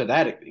 To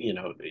that,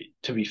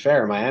 to be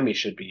fair, Miami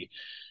should be,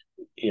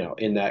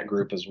 in that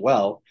group as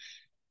well.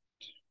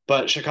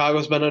 But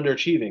Chicago's been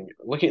underachieving.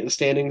 Looking at the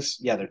standings,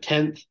 yeah, they're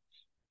 10th.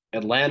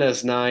 Atlanta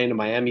is 9,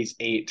 Miami's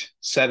 8,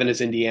 7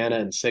 is Indiana,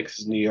 and 6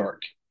 is New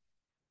York.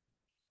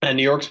 And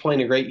New York's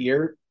playing a great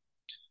year.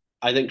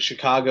 I think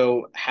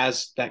Chicago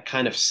has that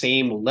kind of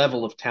same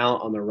level of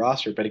talent on their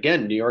roster. But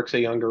again, New York's a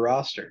younger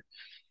roster.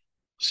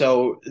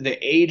 So the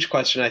age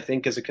question, I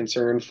think, is a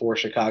concern for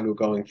Chicago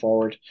going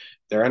forward.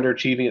 They're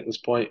underachieving at this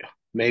point.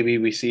 Maybe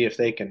we see if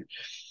they can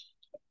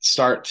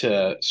start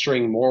to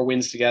string more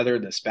wins together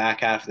this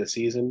back half of the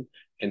season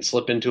and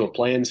slip into a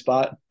play-in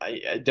spot.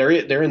 They're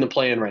in the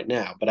play-in right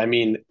now, but I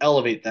mean,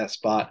 elevate that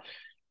spot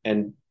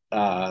and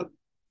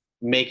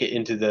make it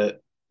into the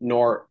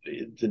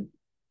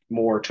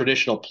more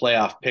traditional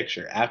playoff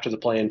picture. After the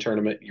play-in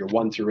tournament, you're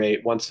 1 through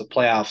 8. Once the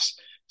playoffs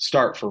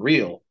start for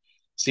real,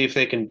 see if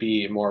they can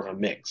be more of a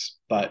mix.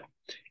 But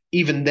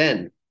even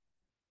then,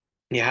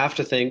 you have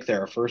to think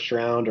they're a first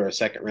round or a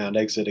second round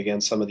exit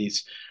against some of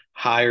these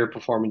higher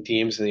performing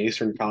teams in the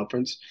Eastern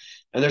Conference.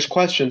 And there's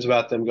questions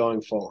about them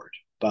going forward,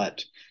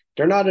 but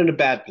they're not in a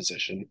bad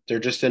position. They're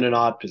just in an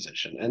odd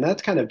position. And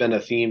that's kind of been a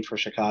theme for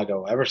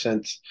Chicago ever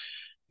since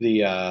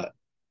the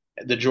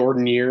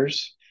Jordan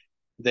years.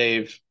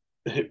 They've,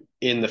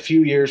 in the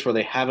few years where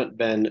they haven't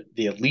been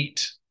the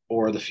elite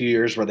or the few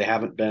years where they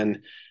haven't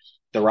been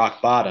the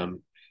rock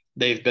bottom,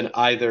 they've been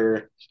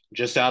either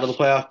just out of the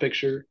playoff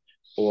picture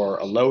or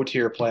a low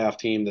tier playoff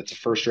team that's a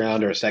first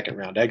round or a second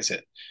round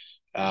exit.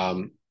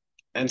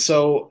 And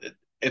so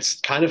it's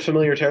kind of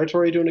familiar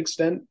territory to an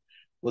extent.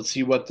 Let's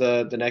see what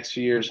the next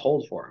few years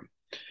hold for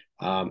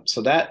them.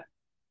 So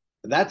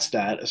that's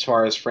that as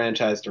far as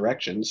franchise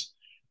directions.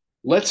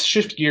 Let's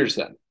shift gears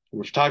then.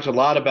 We've talked a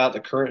lot about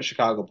the current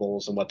Chicago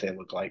Bulls and what they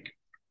look like.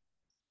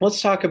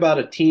 Let's talk about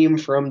a team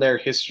from their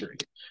history.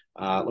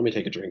 Let me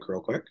take a drink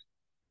real quick.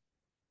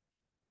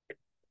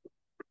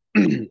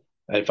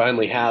 I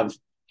finally have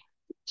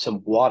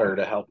some water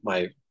to help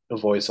my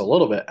voice a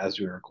little bit as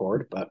we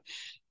record, but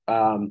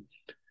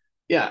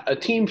yeah, a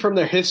team from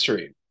their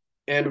history.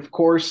 And of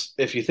course,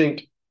 if you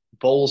think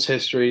Bulls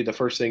history, the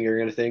first thing you're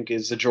going to think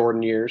is the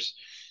Jordan years.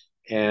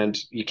 And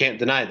you can't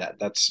deny that.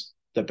 That's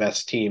the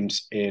best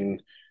teams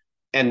in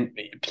and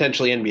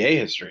potentially NBA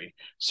history.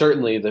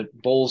 Certainly the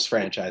Bulls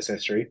franchise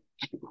history.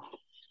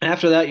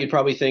 After that, you'd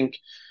probably think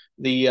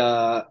the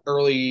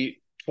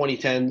early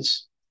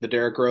 2010s, the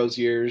Derrick Rose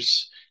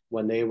years,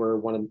 when they were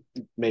one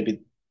of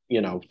maybe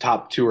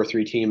top two or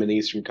three team in the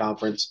Eastern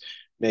Conference,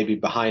 maybe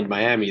behind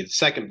Miami, the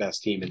second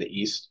best team in the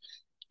East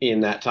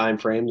in that time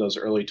frame, those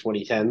early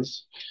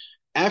 2010s.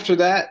 After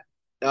that,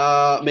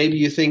 maybe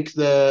you think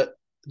the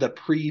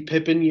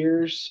pre-Pippen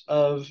years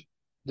of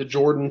the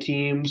Jordan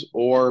teams,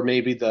 or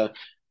maybe the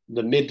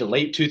mid to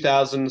late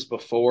 2000s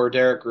before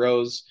Derrick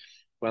Rose,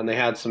 when they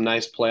had some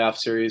nice playoff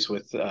series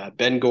with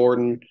Ben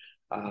Gordon,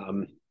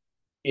 um,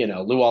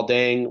 Luol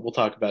Deng. We'll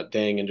talk about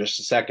Deng in just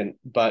a second,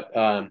 but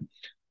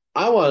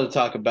I wanted to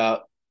talk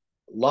about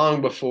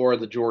long before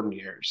the Jordan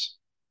years.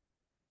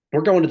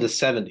 We're going to the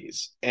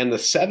 70s, and the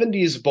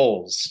 70s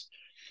Bulls,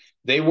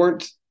 they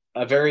weren't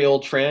a very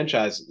old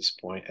franchise at this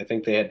point. I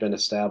think they had been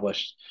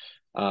established.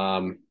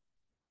 Um,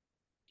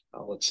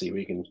 let's see,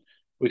 we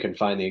can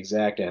find the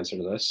exact answer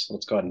to this.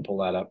 Let's go ahead and pull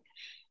that up.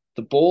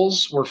 The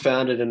Bulls were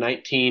founded in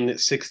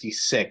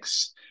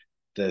 1966.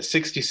 The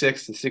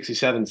 66 to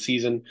 67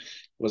 season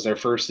was their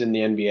first in the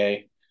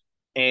NBA.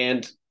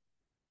 And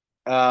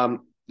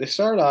they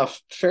started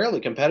off fairly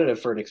competitive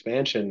for an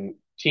expansion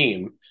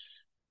team,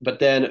 but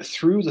then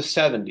through the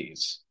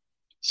 70s,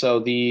 so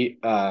the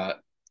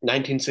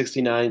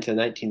 1969 to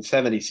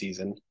 1970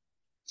 season,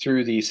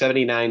 through the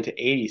 79 to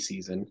 80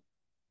 season,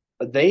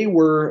 they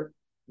were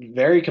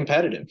very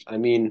competitive. I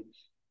mean,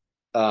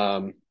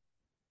 um,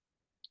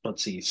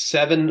 let's see,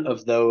 7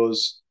 of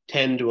those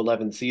 10 to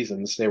 11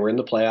 seasons, they were in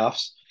the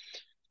playoffs.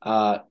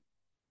 Uh,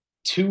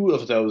 2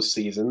 of those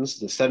seasons,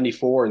 the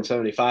 74 and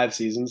 75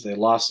 seasons, they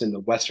lost in the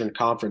Western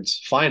Conference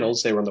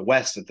Finals. They were in the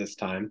West at this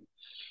time.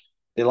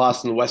 They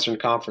lost in the Western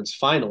Conference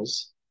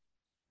Finals.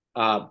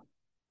 Uh,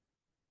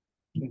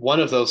 one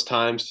of those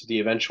times to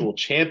the eventual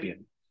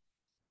champion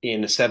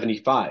in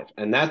 75.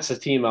 And that's the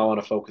team I want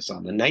to focus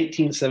on, the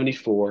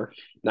 1974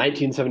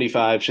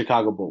 1975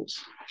 Chicago Bulls.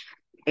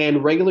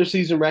 And regular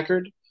season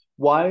record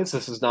wise,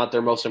 this is not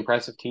their most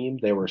impressive team.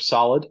 They were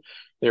solid.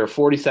 They were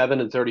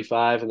 47 and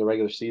 35 in the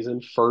regular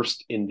season,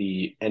 first in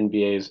the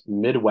NBA's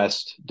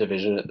Midwest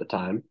division at the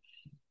time.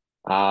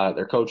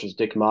 Their coach was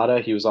Dick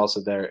Motta. He was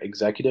also their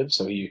executive,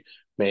 so he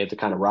made the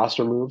kind of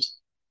roster moves.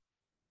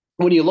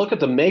 When you look at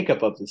the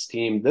makeup of this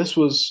team, this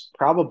was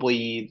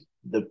probably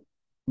the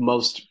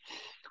most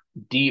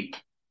deep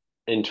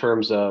in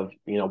terms of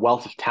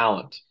wealth of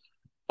talent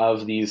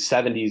of these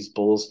 70s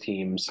Bulls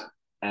teams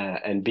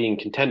and being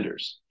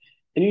contenders.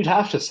 And you'd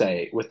have to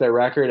say, with their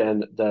record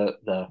and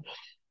the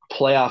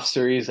playoff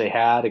series they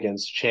had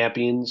against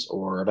champions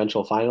or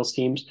eventual finals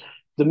teams,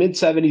 the mid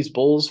 70s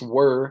Bulls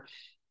were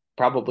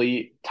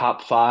probably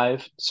top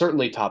 5,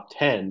 certainly top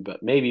 10,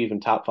 but maybe even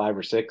top 5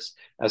 or 6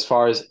 as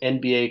far as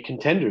NBA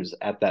contenders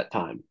at that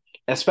time,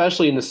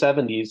 especially in the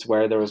 70s,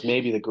 where there was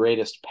maybe the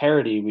greatest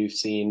parity we've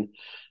seen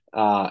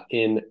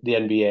in the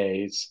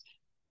NBA's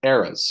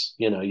eras.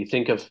 You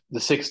think of the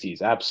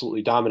 60s,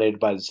 absolutely dominated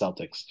by the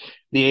Celtics.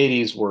 The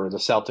 80s were the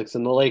Celtics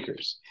and the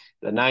Lakers.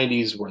 The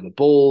 90s were the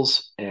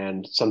Bulls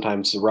and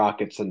sometimes the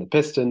Rockets and the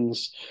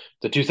Pistons.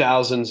 The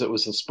 2000s, it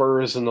was the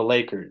Spurs and the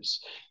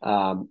Lakers.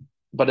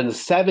 But in the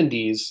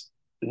 70s,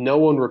 no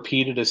one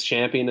repeated as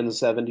champion in the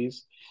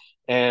 70s.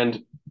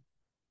 And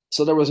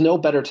so there was no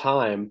better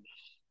time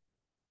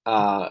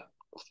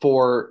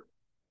for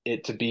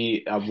it to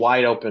be a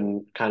wide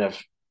open kind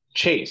of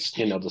chase.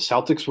 The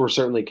Celtics were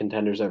certainly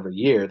contenders every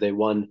year. They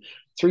won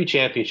 3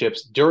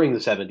 championships during the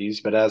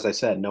 70s, but as I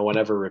said, no one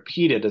ever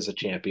repeated as a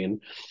champion.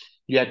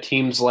 You had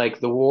teams like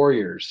the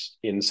Warriors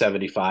in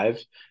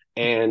 75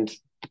 and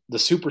the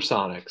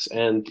Supersonics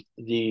and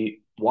the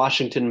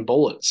Washington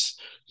Bullets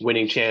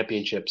winning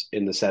championships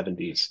in the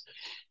 70s,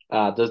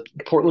 the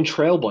Portland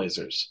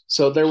Trailblazers.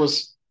 So there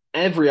was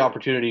every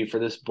opportunity for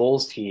this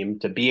Bulls team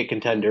to be a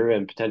contender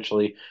and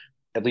potentially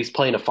at least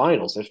play in a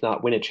finals, if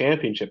not win a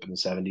championship in the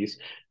 70s.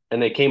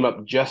 And they came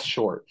up just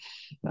short.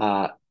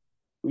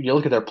 You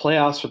look at their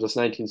playoffs for this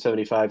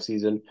 1975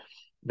 season,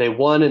 they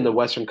won in the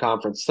Western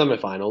Conference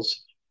semifinals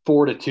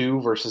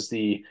 4-2 versus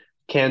the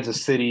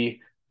Kansas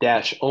City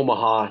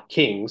Omaha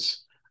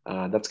Kings.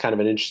 That's kind of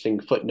an interesting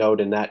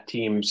footnote in that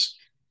team's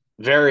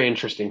very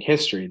interesting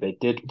history. They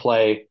did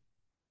play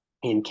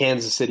in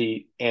Kansas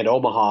City and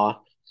Omaha,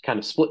 kind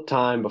of split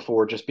time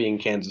before just being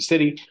Kansas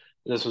City.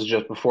 This was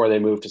just before they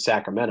moved to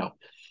Sacramento.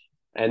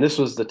 And this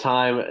was the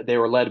time they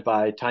were led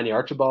by Tiny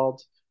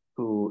Archibald,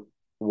 who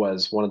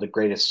was one of the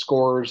greatest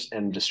scorers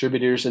and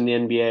distributors in the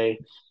NBA.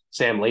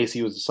 Sam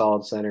Lacey was a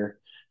solid center.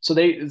 So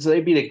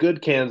they beat a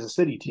good Kansas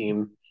City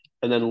team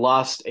and then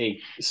lost a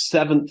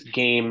 7th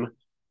game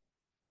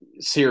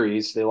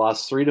series. They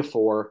lost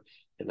 3-4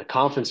 in the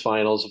conference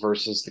finals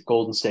versus the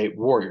Golden State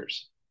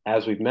Warriors.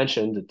 As we've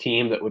mentioned, the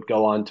team that would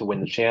go on to win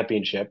the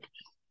championship.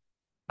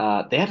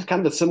 They had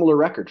kind of a similar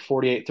record,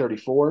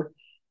 48-34.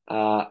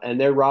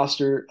 And their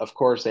roster, of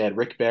course, they had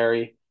Rick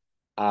Barry,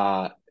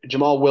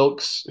 Jamal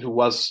Wilkes, who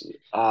was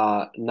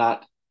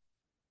not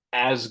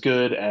as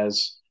good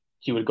as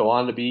he would go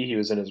on to be. He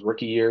was in his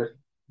rookie year,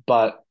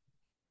 but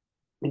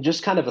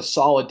just kind of a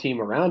solid team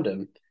around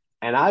him.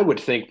 And I would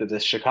think that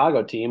this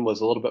Chicago team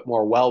was a little bit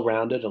more well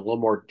rounded, a little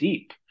more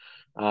deep.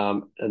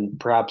 And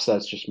perhaps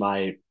that's just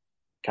my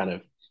kind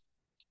of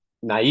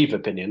naive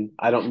opinion.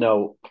 I don't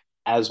know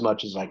as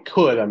much as I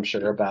could, I'm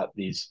sure, about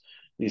these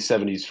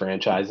 70s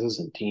franchises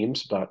and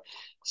teams, but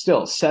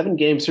still, 7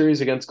 game series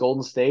against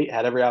Golden State,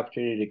 had every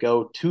opportunity to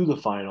go to the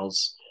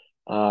finals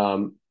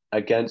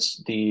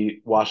against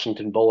the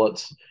Washington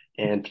Bullets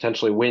and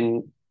potentially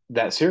win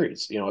that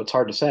series. It's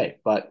hard to say,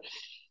 but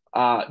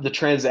the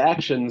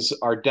transactions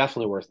are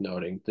definitely worth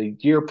noting. The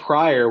year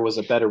prior was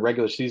a better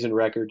regular season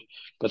record,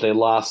 but they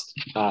lost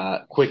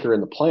quicker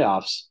in the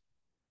playoffs.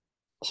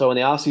 So in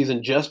the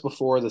offseason, just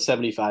before the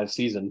 75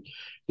 season,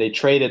 they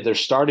traded their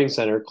starting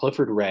center,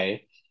 Clifford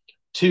Ray,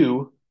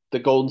 to the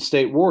Golden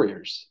State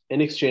Warriors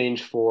in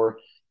exchange for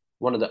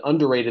one of the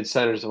underrated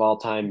centers of all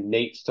time,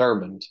 Nate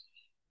Thurmond.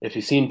 If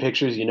you've seen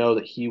pictures, you know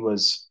that he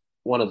was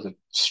one of the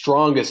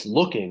strongest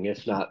looking,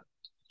 if not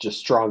just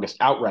strongest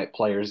outright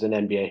players in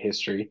NBA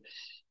history.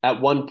 At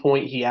one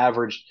point, he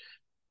averaged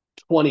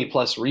 20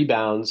 plus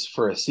rebounds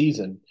for a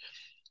season,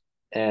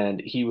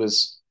 and he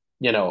was,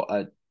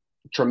 a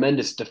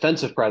tremendous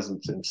defensive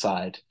presence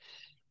inside.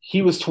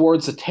 He was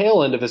towards the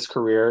tail end of his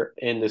career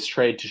in this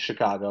trade to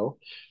Chicago.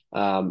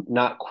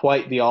 Not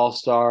quite the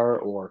all-star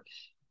or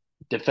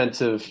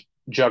defensive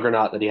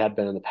juggernaut that he had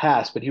been in the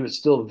past, but he was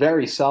still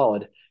very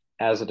solid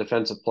as a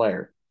defensive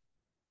player.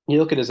 You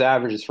look at his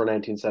averages for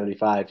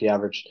 1975, he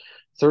averaged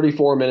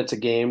 34 minutes a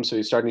game, so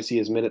he's starting to see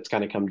his minutes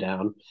kind of come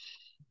down,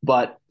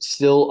 but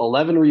still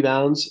 11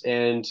 rebounds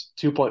and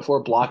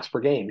 2.4 blocks per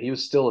game. He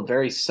was still a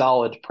very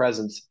solid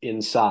presence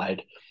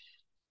inside.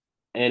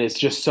 And it's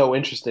just so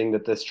interesting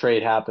that this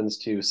trade happens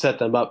to set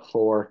them up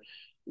for,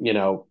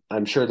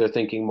 I'm sure they're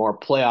thinking more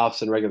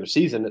playoffs and regular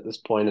season at this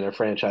point in their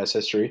franchise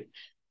history.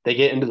 They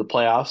get into the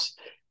playoffs,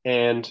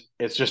 and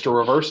it's just a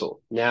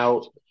reversal.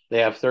 Now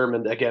they have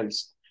Thurmond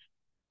against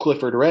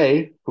Clifford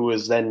Ray, who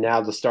is then now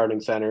the starting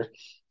center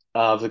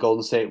of the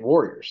Golden State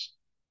Warriors.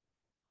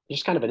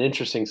 Just kind of an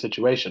interesting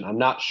situation. I'm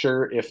not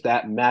sure if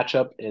that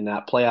matchup in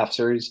that playoff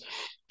series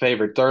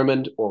favored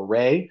Thurmond or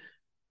Ray.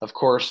 Of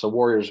course, the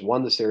Warriors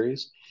won the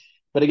series.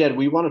 But again,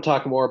 we want to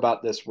talk more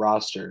about this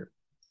roster.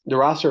 The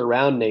roster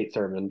around Nate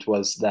Thurmond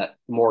was that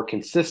more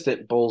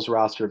consistent Bulls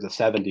roster of the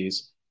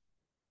 70s.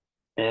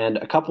 And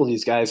a couple of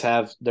these guys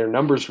have their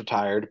numbers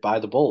retired by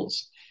the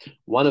Bulls.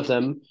 One of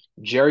them,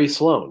 Jerry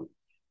Sloan.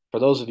 For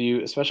those of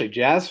you, especially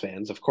Jazz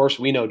fans, of course,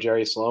 we know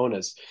Jerry Sloan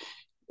as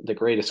the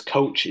greatest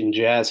coach in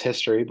Jazz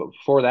history. But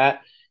before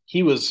that,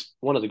 he was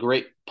one of the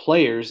great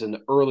players in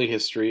the early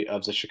history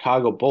of the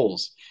Chicago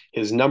Bulls.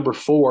 His number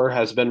 4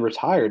 has been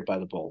retired by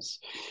the Bulls.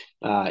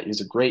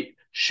 He's a great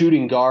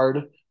shooting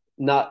guard,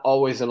 not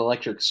always an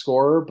electric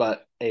scorer,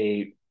 but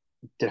a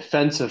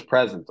defensive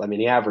presence. I mean,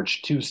 he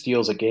averaged 2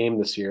 steals a game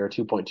this year,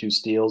 2.2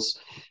 steals.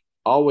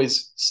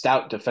 Always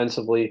stout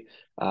defensively,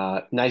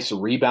 nice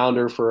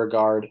rebounder for a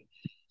guard.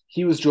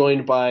 He was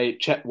joined by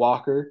Chet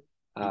Walker,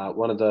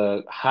 one of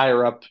the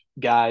higher up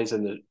guys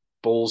in the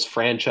Bulls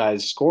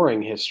franchise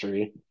scoring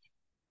history.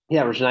 He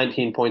averaged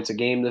 19 points a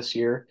game this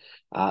year,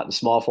 the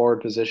small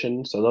forward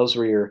position. So those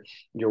were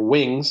your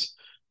wings.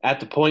 At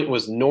the point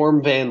was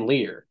Norm Van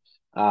Leer,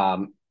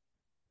 an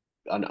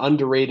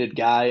underrated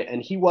guy,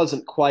 and he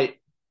wasn't quite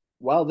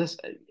this.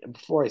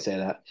 Before I say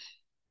that,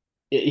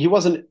 he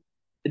wasn't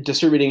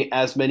distributing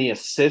as many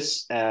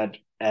assists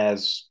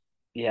as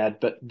he had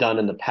done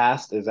in the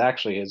past. Is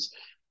actually his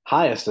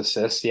highest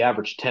assists. He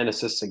averaged 10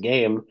 assists a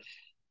game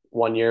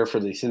one year for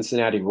the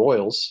Cincinnati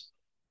Royals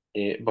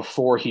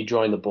before he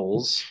joined the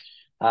Bulls.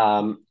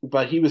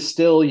 But he was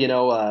still,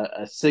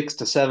 a 6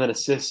 to 7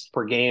 assists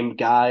per game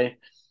guy,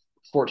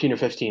 14 or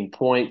 15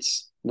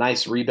 points,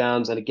 nice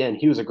rebounds. And again,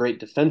 he was a great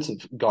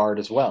defensive guard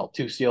as well,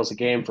 2 steals a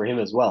game for him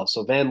as well.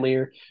 So Van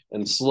Leer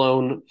and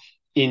Sloan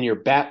in your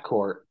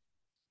backcourt,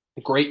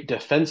 great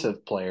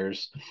defensive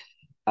players.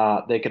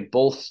 They could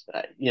both,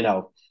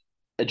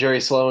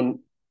 Jerry Sloan,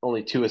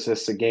 only 2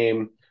 assists a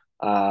game.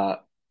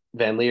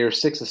 Van Leer,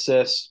 6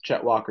 assists.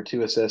 Chet Walker,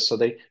 2 assists. So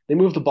they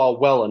moved the ball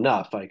well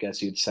enough, I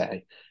guess you'd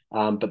say.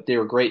 But they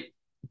were a great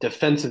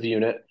defensive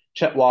unit.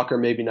 Chet Walker,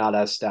 maybe not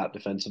as stout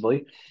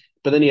defensively.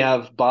 But then you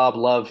have Bob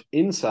Love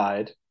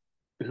inside,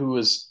 who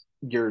was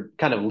your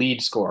kind of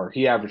lead scorer.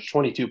 He averaged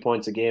 22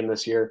 points a game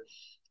this year.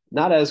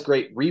 Not as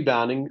great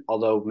rebounding,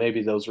 although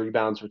maybe those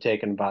rebounds were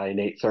taken by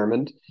Nate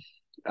Thurmond.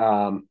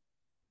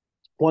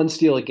 1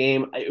 steal a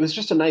game. It was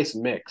just a nice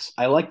mix.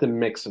 I like the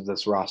mix of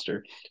this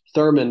roster.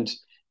 Thurmond,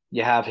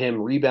 you have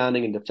him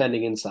rebounding and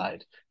defending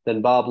inside.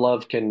 Then Bob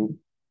Love can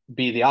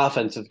be the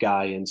offensive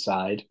guy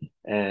inside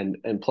and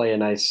play a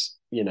nice,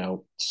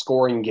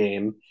 scoring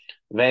game.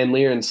 Van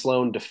Leer and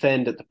Sloan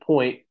defend at the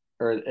point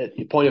or at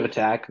the point of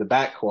attack, the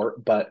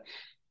backcourt, but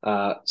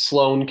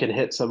Sloan can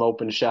hit some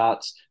open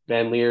shots.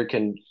 Van Leer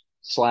can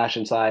slash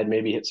inside,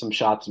 maybe hit some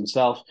shots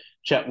himself.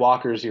 Chet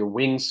Walker's your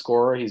wing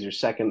scorer. He's your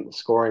second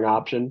scoring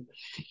option.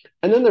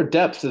 And then their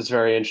depth is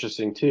very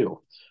interesting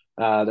too.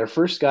 Their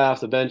first guy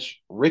off the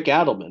bench, Rick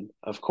Adelman,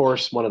 of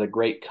course, one of the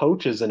great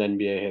coaches in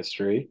NBA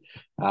history.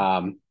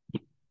 Um,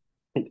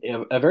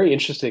 a very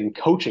interesting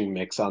coaching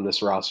mix on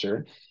this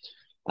roster.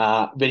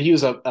 But he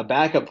was a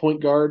backup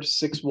point guard,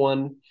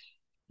 6'1",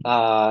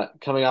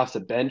 coming off the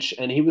bench,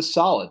 and he was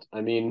solid.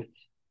 I mean,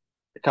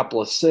 a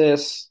couple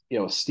assists,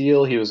 a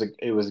steal. He was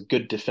a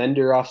good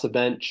defender off the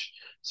bench.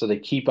 So they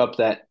keep up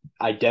that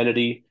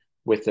identity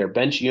with their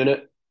bench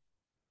unit.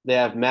 They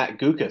have Matt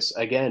Gukas.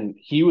 Again,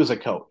 he was a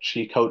coach.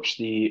 He coached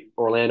the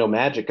Orlando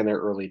Magic in their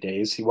early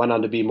days. He went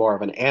on to be more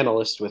of an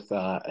analyst with,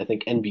 I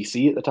think,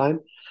 NBC at the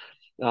time.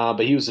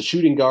 But he was a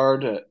shooting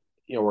guard,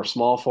 or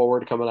small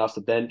forward coming off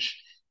the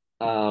bench.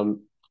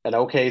 Um, an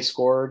okay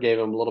scorer, gave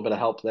him a little bit of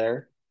help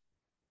there.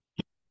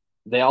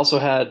 They also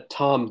had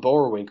Tom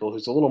Boerwinkle,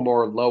 who's a little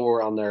more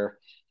lower on their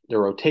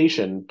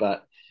rotation,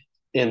 but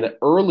in the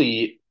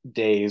early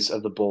days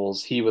of the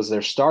Bulls, he was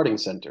their starting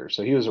center.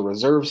 So he was a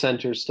reserve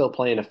center, still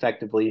playing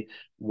effectively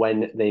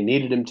when they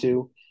needed him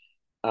to.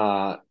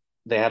 Uh,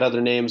 they had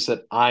other names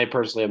that I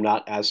personally am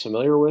not as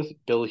familiar with: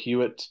 Bill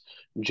Hewitt,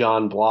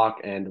 John Block,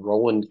 and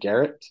Roland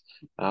Garrett.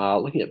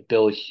 Looking at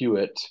Bill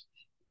Hewitt,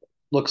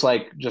 looks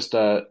like just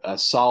a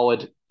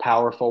solid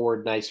power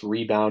forward, nice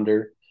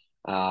rebounder.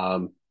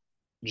 Um,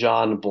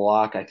 John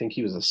Block, I think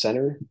he was a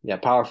center. Yeah,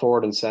 power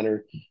forward and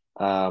center.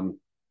 Um,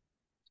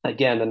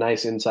 Again, a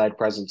nice inside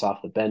presence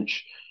off the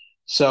bench.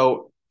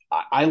 So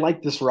I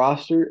like this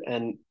roster,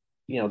 and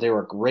they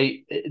were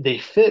great. They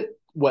fit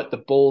what the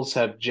Bulls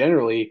have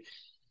generally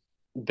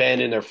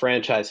been in their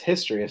franchise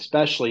history,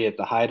 especially at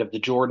the height of the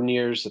Jordan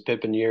years, the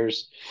Pippen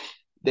years.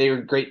 They were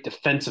great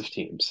defensive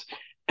teams,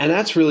 and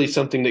that's really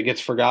something that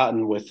gets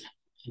forgotten with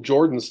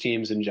Jordan's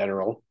teams in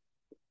general.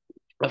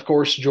 Of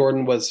course,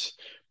 Jordan was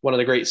one of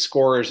the great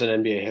scorers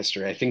in NBA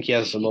history. I think he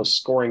has the most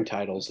scoring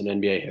titles in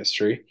NBA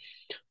history,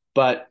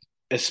 but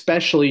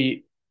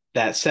especially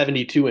that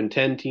 72 and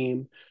 10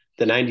 team,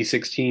 the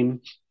 96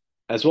 team,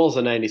 as well as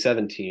the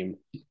 97 team,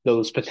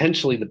 those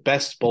potentially the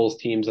best Bulls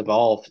teams of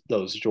all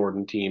those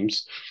Jordan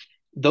teams,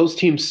 those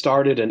teams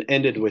started and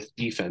ended with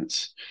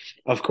defense.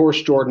 Of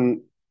course,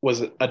 Jordan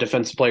was a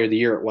defensive player of the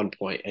year at one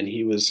point, and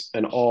he was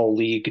an all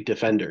league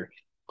defender.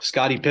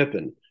 Scottie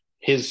Pippen,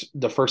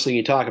 the first thing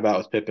you talk about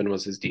with Pippen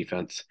was his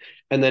defense.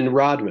 And then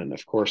Rodman,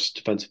 of course,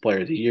 defensive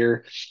player of the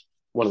year,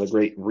 one of the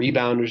great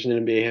rebounders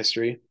in NBA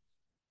history.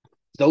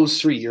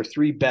 Those three, your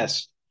three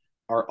best,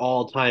 are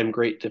all-time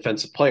great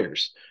defensive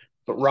players.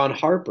 But Ron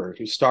Harper,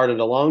 who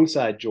started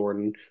alongside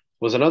Jordan,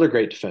 was another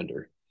great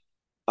defender.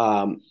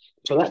 So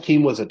that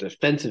team was a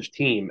defensive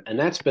team, and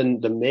that's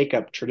been the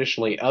makeup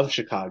traditionally of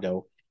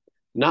Chicago.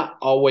 Not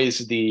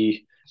always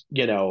you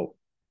know,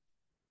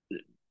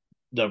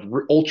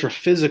 the ultra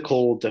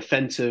physical,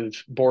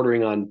 defensive,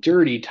 bordering on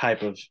dirty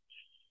type of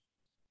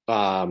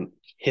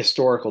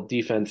historical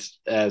defense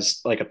as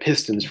like a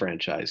Pistons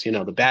franchise.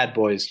 The Bad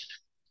Boys,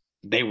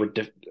 they were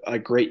a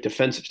great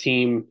defensive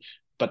team,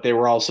 but they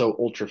were also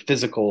ultra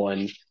physical,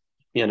 and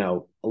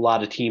a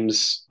lot of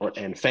teams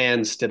and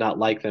fans did not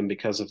like them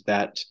because of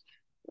that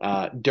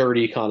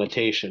dirty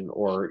connotation,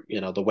 or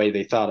the way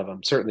they thought of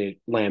them.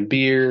 Certainly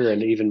Lambeer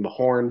and even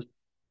Mahorn,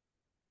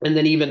 and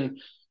then even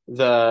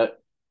the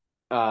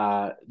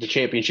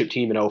championship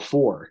team in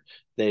 '04.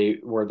 They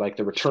were like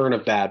the return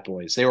of bad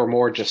boys. They were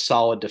more just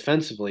solid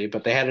defensively,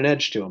 but they had an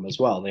edge to them as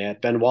well. They had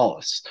Ben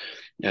Wallace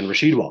and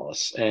Rasheed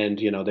Wallace, and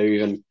they're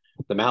even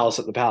the Malice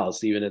at the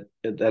Palace. Even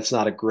that's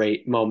not a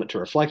great moment to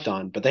reflect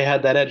on, but they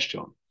had that edge to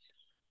them.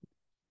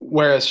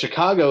 Whereas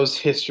Chicago's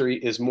history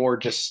is more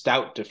just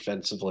stout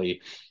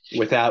defensively,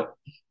 without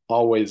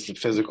always the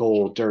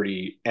physical,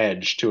 dirty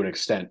edge to an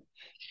extent.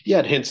 You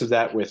had hints of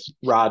that with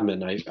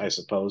Rodman, I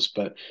suppose,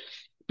 but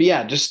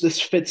yeah, just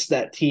this fits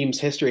that team's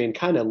history and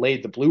kind of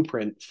laid the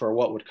blueprint for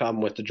what would come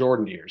with the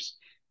Jordan years.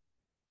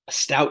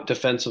 Stout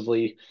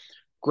defensively,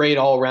 great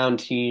all around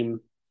team,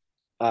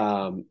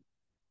 um,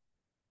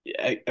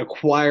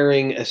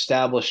 acquiring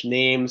established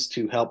names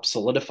to help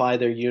solidify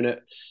their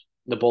unit.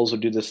 The Bulls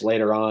would do this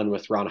later on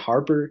with Ron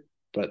Harper,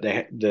 but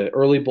the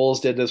early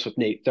Bulls did this with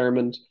Nate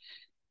Thurmond,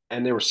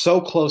 and they were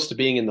so close to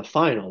being in the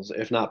finals,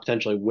 if not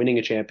potentially winning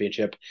a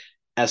championship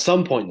at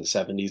some point in the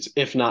 70s,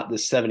 if not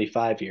this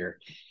 75 year.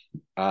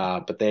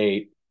 But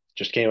they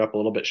just came up a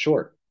little bit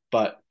short.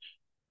 But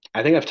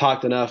I think I've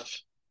talked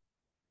enough.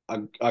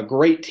 A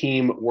great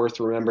team worth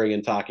remembering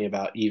and talking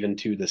about even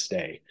to this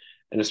day,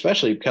 and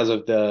especially because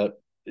of the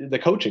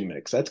coaching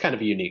mix. That's kind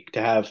of unique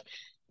to have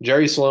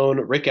Jerry Sloan,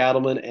 Rick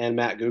Adelman, and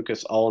Matt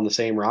Gukas all on the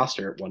same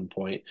roster at one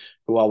point,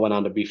 who all went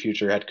on to be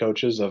future head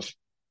coaches of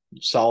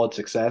solid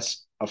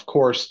success. Of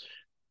course,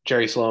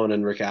 Jerry Sloan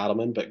and Rick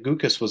Adelman, but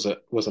Gukas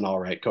was an all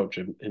right coach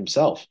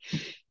himself.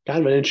 Kind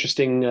of an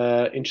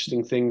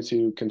interesting thing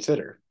to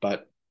consider.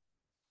 But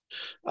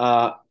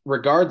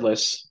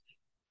regardless,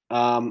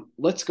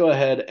 let's go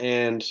ahead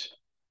and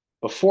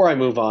before I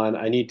move on,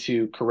 I need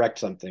to correct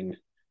something.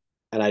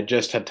 And I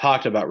just had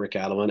talked about Rick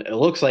Adelman. It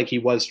looks like he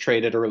was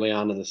traded early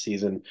on in the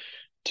season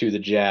to the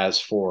Jazz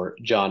for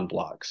John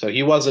Block. So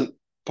he wasn't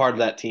part of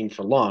that team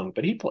for long,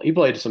 but he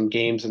played some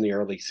games in the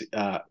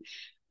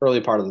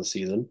early part of the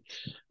season.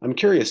 I'm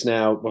curious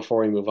now,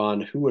 before we move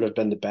on, who would have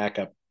been the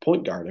backup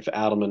point guard if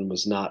Adelman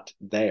was not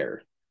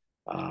there?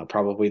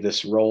 Probably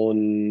this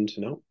Roland.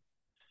 No,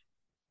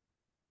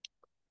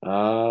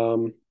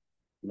 um,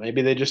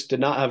 maybe they just did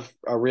not have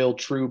a real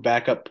true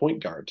backup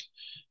point guard.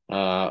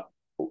 Uh,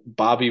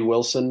 Bobby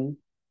Wilson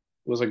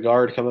was a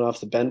guard coming off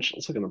the bench.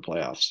 Let's look in the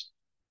playoffs.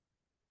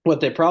 What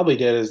they probably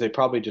did is they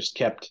probably just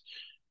kept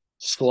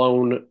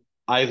Sloan,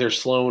 either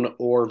Sloan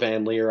or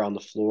Van Leer on the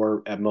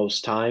floor at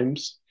most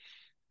times.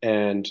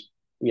 And,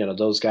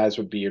 those guys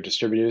would be your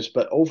distributors.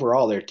 But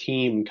overall, their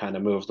team kind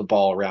of moved the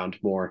ball around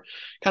more,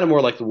 kind of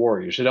more like the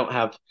Warriors. You don't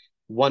have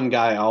one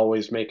guy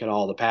always making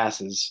all the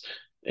passes.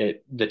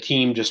 The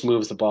team just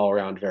moves the ball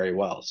around very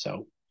well.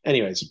 So,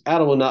 anyways,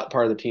 Adam was not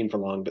part of the team for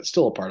long, but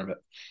still a part of it.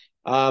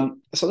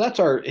 So that's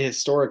our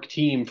historic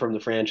team from the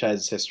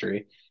franchise's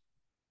history.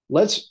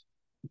 Let's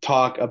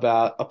talk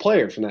about a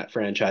player from that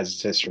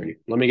franchise's history.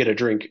 Let me get a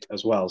drink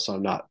as well, so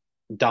I'm not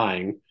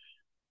dying.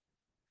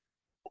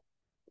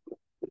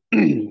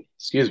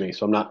 Excuse me,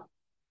 so I'm not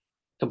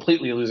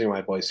completely losing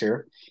my voice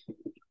here.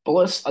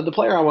 But the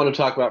player I want to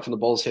talk about from the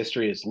Bulls'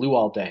 history is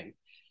Luol Deng.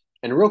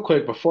 And real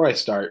quick, before I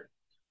start,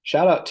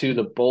 shout out to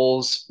the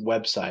Bulls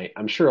website.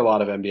 I'm sure a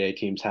lot of NBA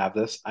teams have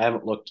this. I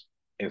haven't looked,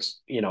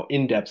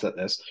 in depth at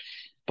this,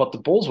 but the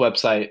Bulls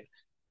website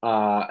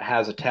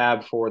has a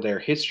tab for their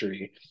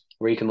history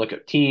where you can look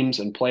at teams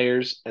and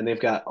players, and they've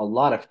got a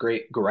lot of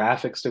great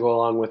graphics to go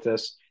along with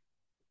this.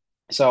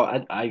 So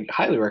I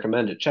highly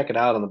recommend it. Check it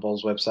out on the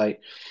Bulls website.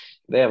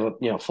 They have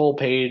full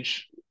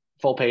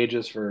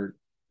pages for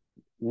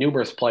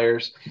numerous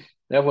players.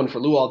 They have one for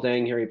Luol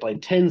Deng here. He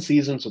played 10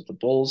 seasons with the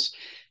Bulls.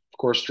 Of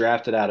course,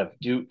 drafted out of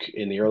Duke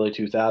in the early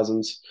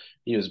 2000s.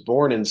 He was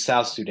born in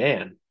South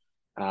Sudan.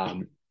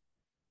 Um,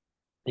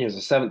 he was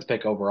the seventh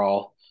pick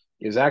overall.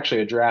 He was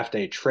actually a draft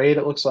day trade,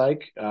 it looks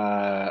like,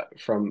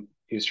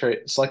 he was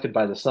selected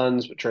by the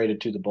Suns, but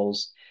traded to the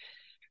Bulls.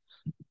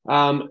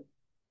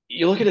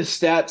 You look at his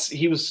stats,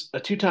 he was a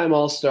two-time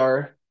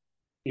All-Star.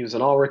 He was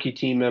an all-rookie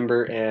team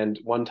member and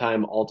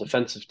one-time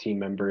all-defensive team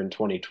member in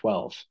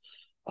 2012.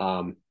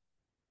 Um,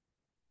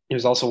 he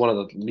was also one of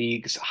the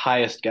league's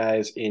highest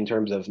guys in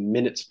terms of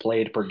minutes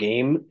played per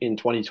game in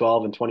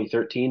 2012 and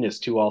 2013, his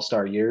two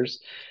All-Star years.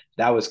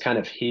 That was kind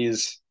of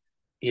his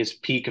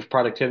peak of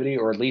productivity,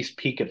 or at least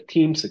peak of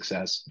team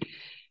success.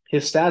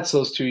 His stats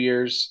those 2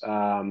 years,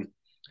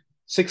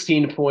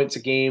 16 points a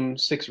game,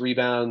 6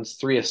 rebounds,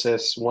 3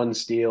 assists, 1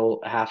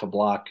 steal, half a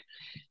block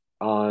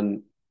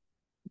on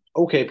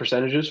okay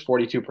percentages,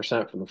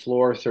 42% from the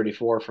floor,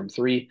 34 from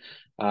three,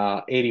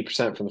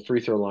 80% from the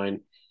free throw line.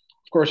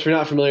 Of course, if you're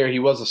not familiar, he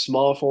was a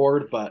small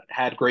forward, but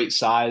had great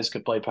size,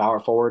 could play power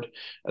forward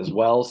as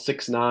well,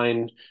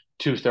 6'9",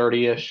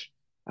 230-ish.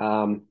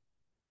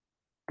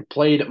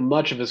 Played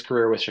much of his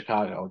career with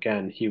Chicago.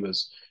 Again, he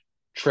was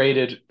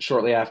traded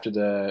shortly after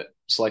the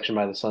selection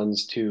by the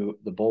Suns to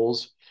the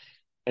Bulls.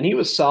 And he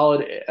was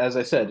solid, as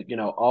I said,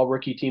 all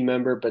rookie team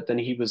member, but then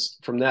he was,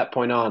 from that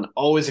point on,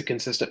 always a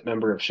consistent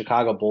member of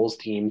Chicago Bulls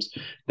teams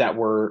that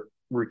were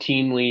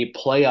routinely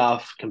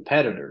playoff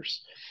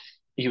competitors.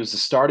 He was a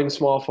starting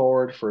small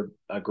forward for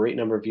a great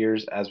number of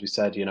years, as we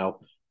said,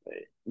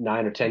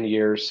 9 or 10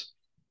 years.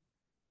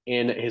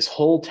 In his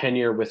whole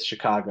tenure with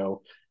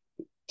Chicago,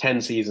 10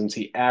 seasons,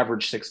 he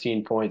averaged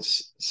 16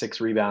 points, 6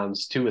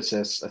 rebounds, 2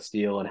 assists, a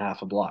steal, and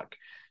half a block.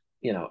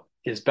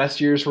 His best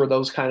years were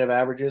those kind of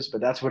averages,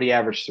 but that's what he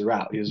averaged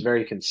throughout. He was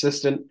very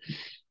consistent,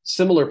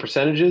 similar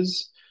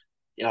percentages,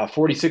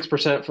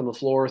 46% from the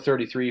floor,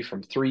 33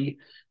 from three,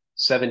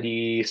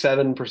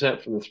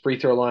 77% from the free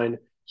throw line.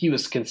 He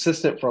was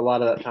consistent for a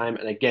lot of that time.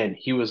 And again,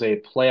 he was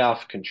a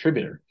playoff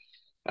contributor.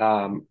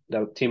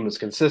 The team was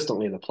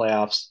consistently in the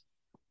playoffs.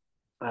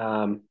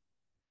 A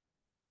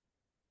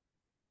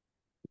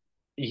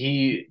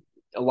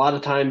lot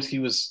of times he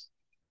was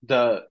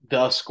the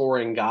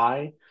scoring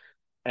guy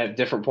at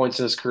different points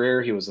in his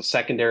career. He was a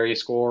secondary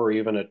scorer or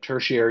even a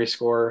tertiary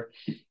scorer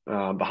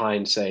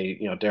behind, say,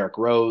 Derrick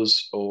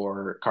Rose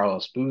or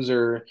Carlos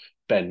Boozer,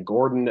 Ben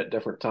Gordon at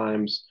different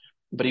times.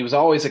 But he was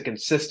always a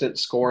consistent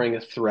scoring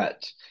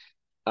threat.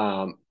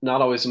 Not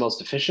always the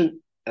most efficient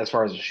as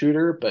far as a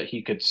shooter, but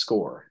he could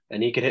score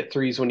and he could hit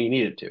threes when he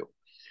needed to.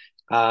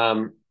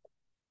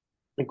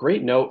 A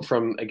great note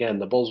from, again,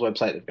 the Bulls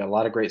website. They've got a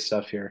lot of great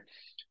stuff here.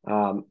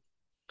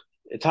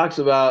 It talks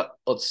about,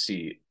 let's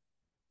see,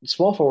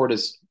 small forward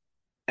is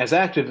as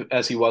active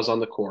as he was on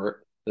the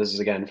court. This is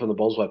again from the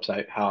Bulls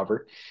website.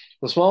 However,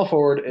 the small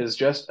forward is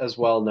just as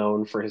well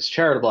known for his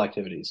charitable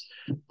activities.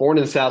 Born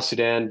in South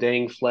Sudan,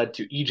 Deng fled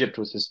to Egypt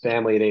with his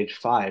family at age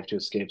 5 to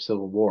escape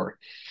civil war.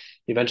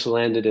 He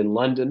eventually landed in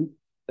London,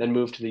 then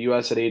moved to the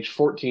U.S. at age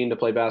 14 to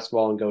play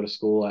basketball and go to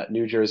school at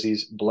New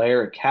Jersey's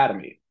Blair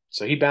Academy.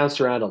 So he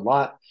bounced around a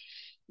lot.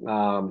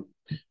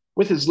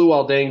 With his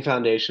Luol Deng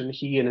Foundation,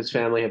 he and his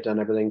family have done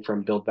everything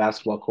from build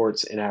basketball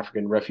courts in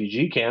African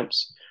refugee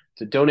camps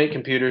to donate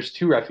computers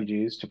to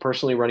refugees to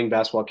personally running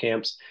basketball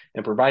camps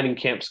and providing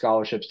camp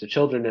scholarships to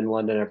children in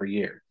London every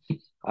year.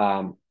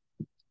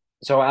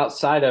 So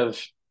outside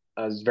of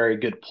a very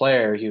good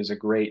player, he was a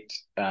great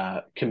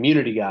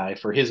community guy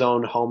for his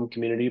own home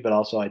community, but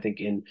also I think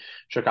in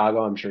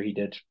Chicago, I'm sure he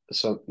did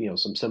some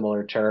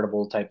similar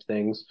charitable type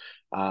things,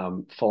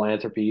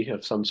 philanthropy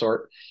of some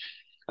sort.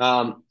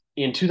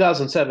 In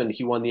 2007,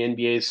 he won the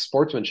NBA's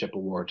Sportsmanship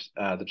Award,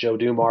 the Joe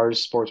Dumars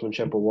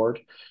Sportsmanship Award.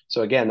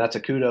 So again, that's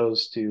a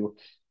kudos to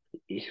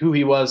who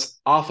he was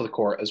off of the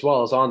court as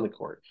well as on the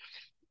court.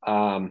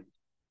 Um,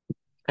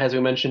 as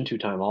we mentioned,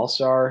 two-time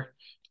All-Star,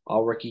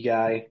 All-Rookie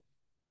guy.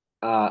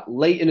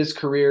 Late in his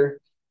career,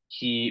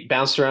 he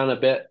bounced around a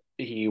bit.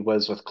 He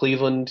was with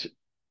Cleveland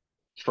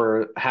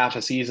for half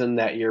a season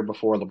that year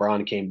before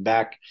LeBron came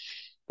back.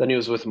 Then he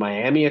was with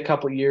Miami a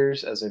couple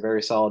years as a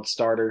very solid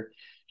starter.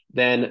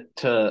 Then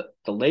to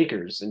the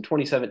Lakers in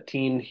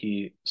 2017,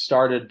 he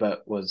started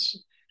but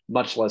was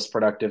much less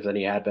productive than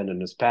he had been in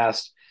his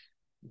past.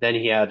 Then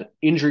he had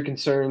injury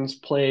concerns,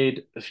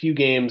 played a few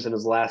games in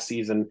his last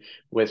season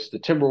with the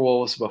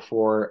Timberwolves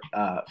before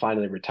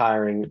finally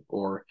retiring,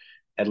 or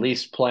at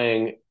least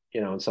playing,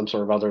 in some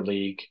sort of other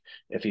league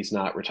if he's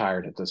not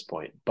retired at this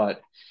point.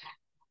 But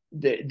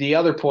the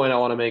other point I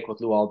want to make with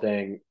Luol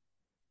Deng,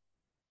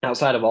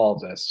 outside of all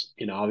of this,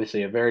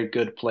 obviously a very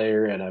good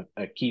player and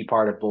a key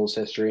part of Bulls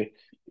history.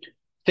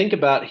 Think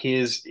about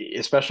his,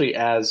 especially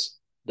as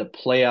the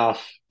playoff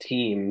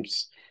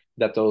teams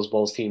that those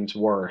Bulls teams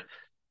were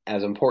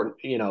as important.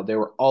 They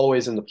were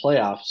always in the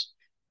playoffs,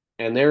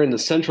 and they're in the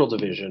Central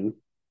Division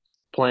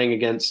playing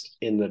against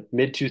in the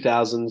mid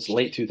 2000s,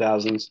 late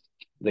 2000s,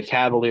 the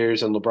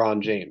Cavaliers and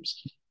LeBron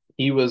James.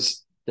 He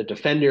was the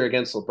defender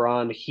against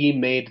LeBron. He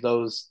made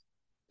those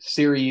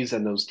series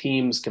and those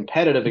teams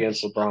competitive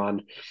against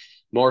LeBron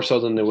more so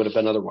than they would have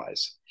been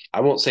otherwise. I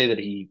won't say that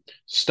he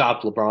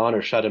stopped LeBron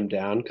or shut him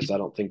down because I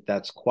don't think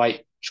that's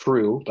quite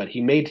true, but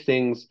he made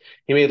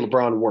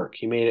LeBron work.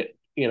 He made it,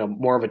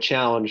 more of a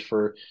challenge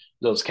for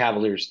those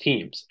Cavaliers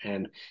teams.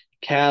 And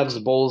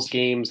Cavs Bulls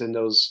games in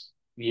those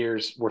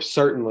years were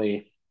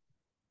certainly,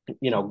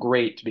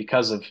 great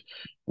because of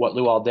what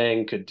Luol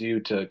Deng could do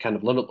to kind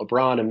of limit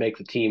LeBron and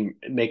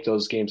make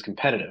those games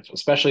competitive,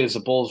 especially as the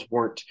Bulls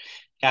weren't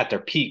at their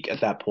peak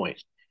at that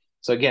point.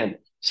 So again,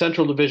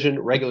 Central Division,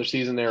 regular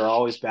season, they were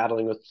always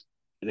battling with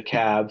the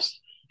Cavs.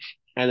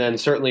 And then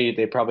certainly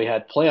they probably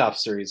had playoff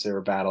series they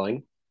were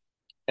battling.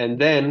 And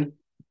then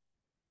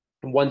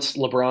once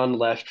LeBron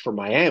left for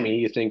Miami,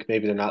 you think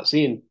maybe they're not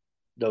seeing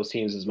those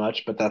teams as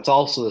much, but that's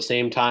also the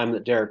same time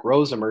that Derrick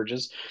Rose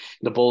emerges.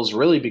 The Bulls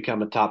really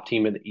become a top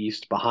team in the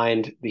East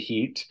behind the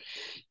Heat.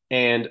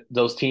 And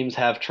those teams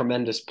have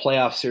tremendous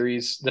playoff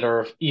series that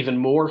are of even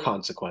more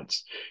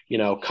consequence,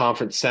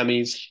 conference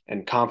semis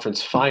and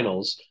conference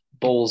finals,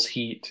 Bulls,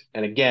 Heat.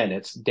 And again,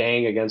 it's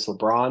Dang against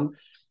LeBron.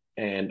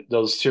 And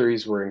those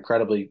series were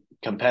incredibly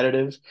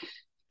competitive.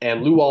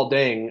 And Luol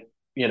Deng,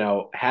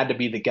 had to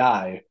be the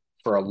guy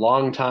for a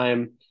long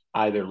time,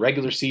 either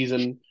regular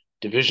season,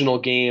 divisional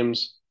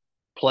games,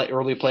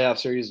 early playoff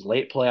series,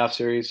 late playoff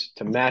series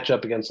to match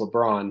up against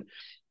LeBron.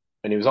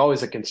 And he was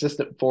always a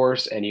consistent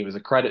force, and he was a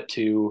credit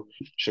to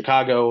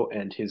Chicago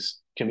and his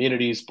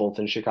communities, both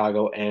in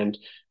Chicago and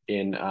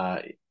in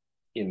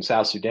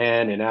South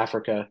Sudan, in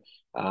Africa.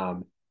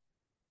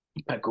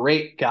 A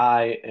great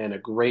guy and a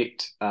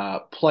great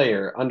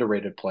player,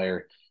 underrated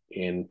player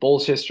in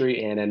Bulls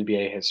history and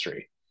NBA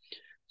history.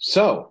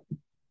 So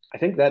I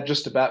think that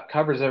just about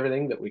covers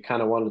everything that we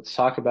kind of wanted to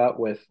talk about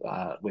with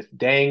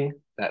Dang,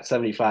 that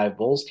 75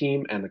 Bulls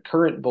team, and the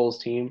current Bulls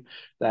team.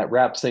 That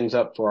wraps things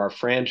up for our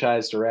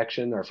franchise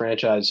direction, our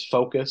franchise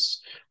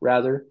focus,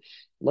 rather.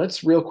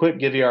 Let's real quick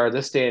give you our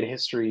This Day in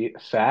History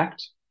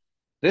fact.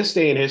 This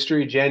day in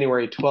history,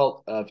 January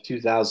 12th of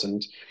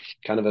 2000,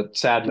 kind of a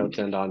sad note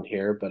to end on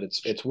here, but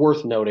it's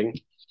worth noting.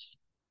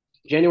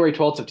 January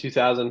 12th of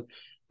 2000,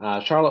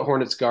 Charlotte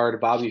Hornets guard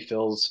Bobby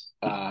Phills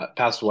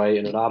passed away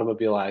in an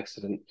automobile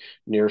accident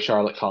near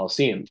Charlotte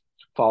Coliseum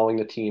following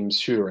the team's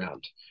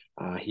shoot-around.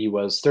 He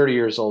was 30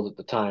 years old at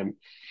the time.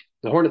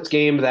 The Hornets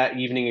game that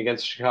evening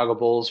against the Chicago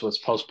Bulls was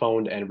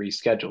postponed and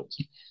rescheduled.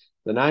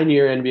 The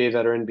 9-year NBA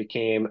veteran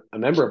became a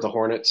member of the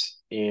Hornets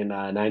in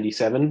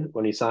 97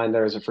 when he signed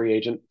there as a free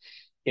agent.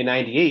 In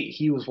 98,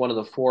 he was one of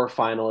the 4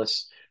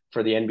 finalists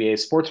for the NBA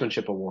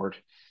Sportsmanship Award.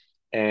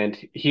 And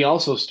he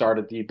also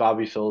started the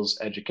Bobby Phills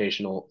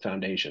Educational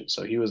Foundation.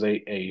 So he was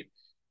a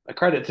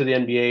credit to the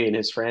NBA and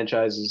his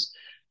franchises.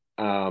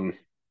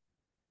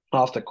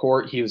 Off the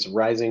court, he was a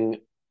rising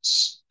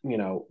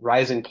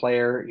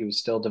player. He was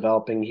still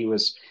developing. He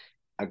was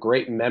a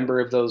great member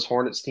of those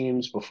Hornets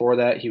teams. Before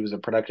that, he was a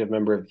productive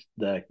member of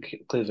the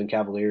Cleveland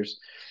Cavaliers,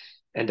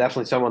 and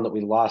definitely someone that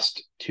we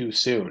lost too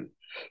soon.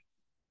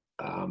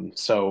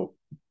 So,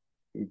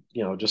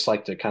 just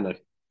like to kind of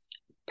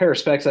pay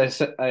respects,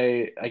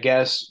 I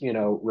guess,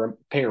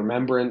 pay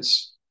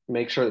remembrance,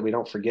 make sure that we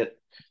don't forget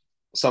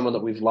someone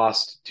that we've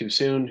lost too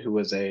soon, who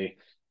was a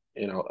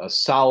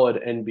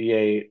solid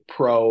NBA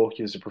pro.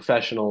 He was a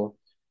professional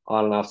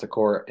on and off the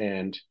court,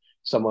 and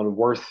someone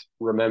worth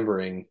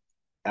remembering,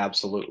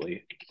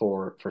 absolutely,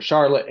 for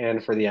Charlotte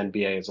and for the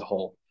NBA as a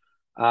whole.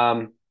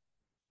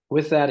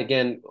 with that,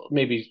 again,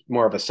 maybe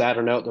more of a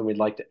sadder note than we'd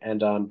like to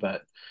end on,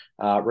 but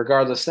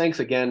regardless, thanks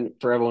again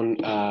for everyone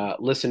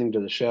listening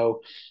to the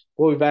show.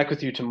 We'll be back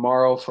with you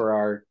tomorrow for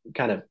our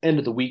kind of end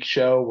of the week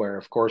show, where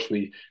of course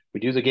we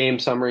do the game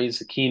summaries,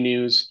 the key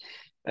news,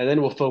 and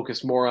then we'll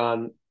focus more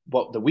on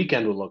what the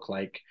weekend will look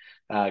like,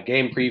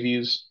 game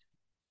previews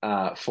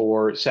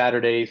for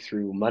Saturday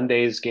through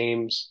Monday's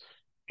games.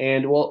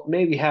 And we'll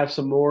maybe have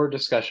some more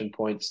discussion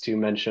points to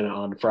mention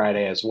on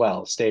Friday as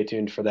well. Stay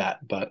tuned for that.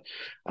 But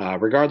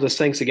regardless,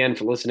 thanks again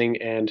for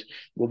listening, and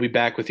we'll be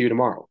back with you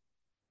tomorrow.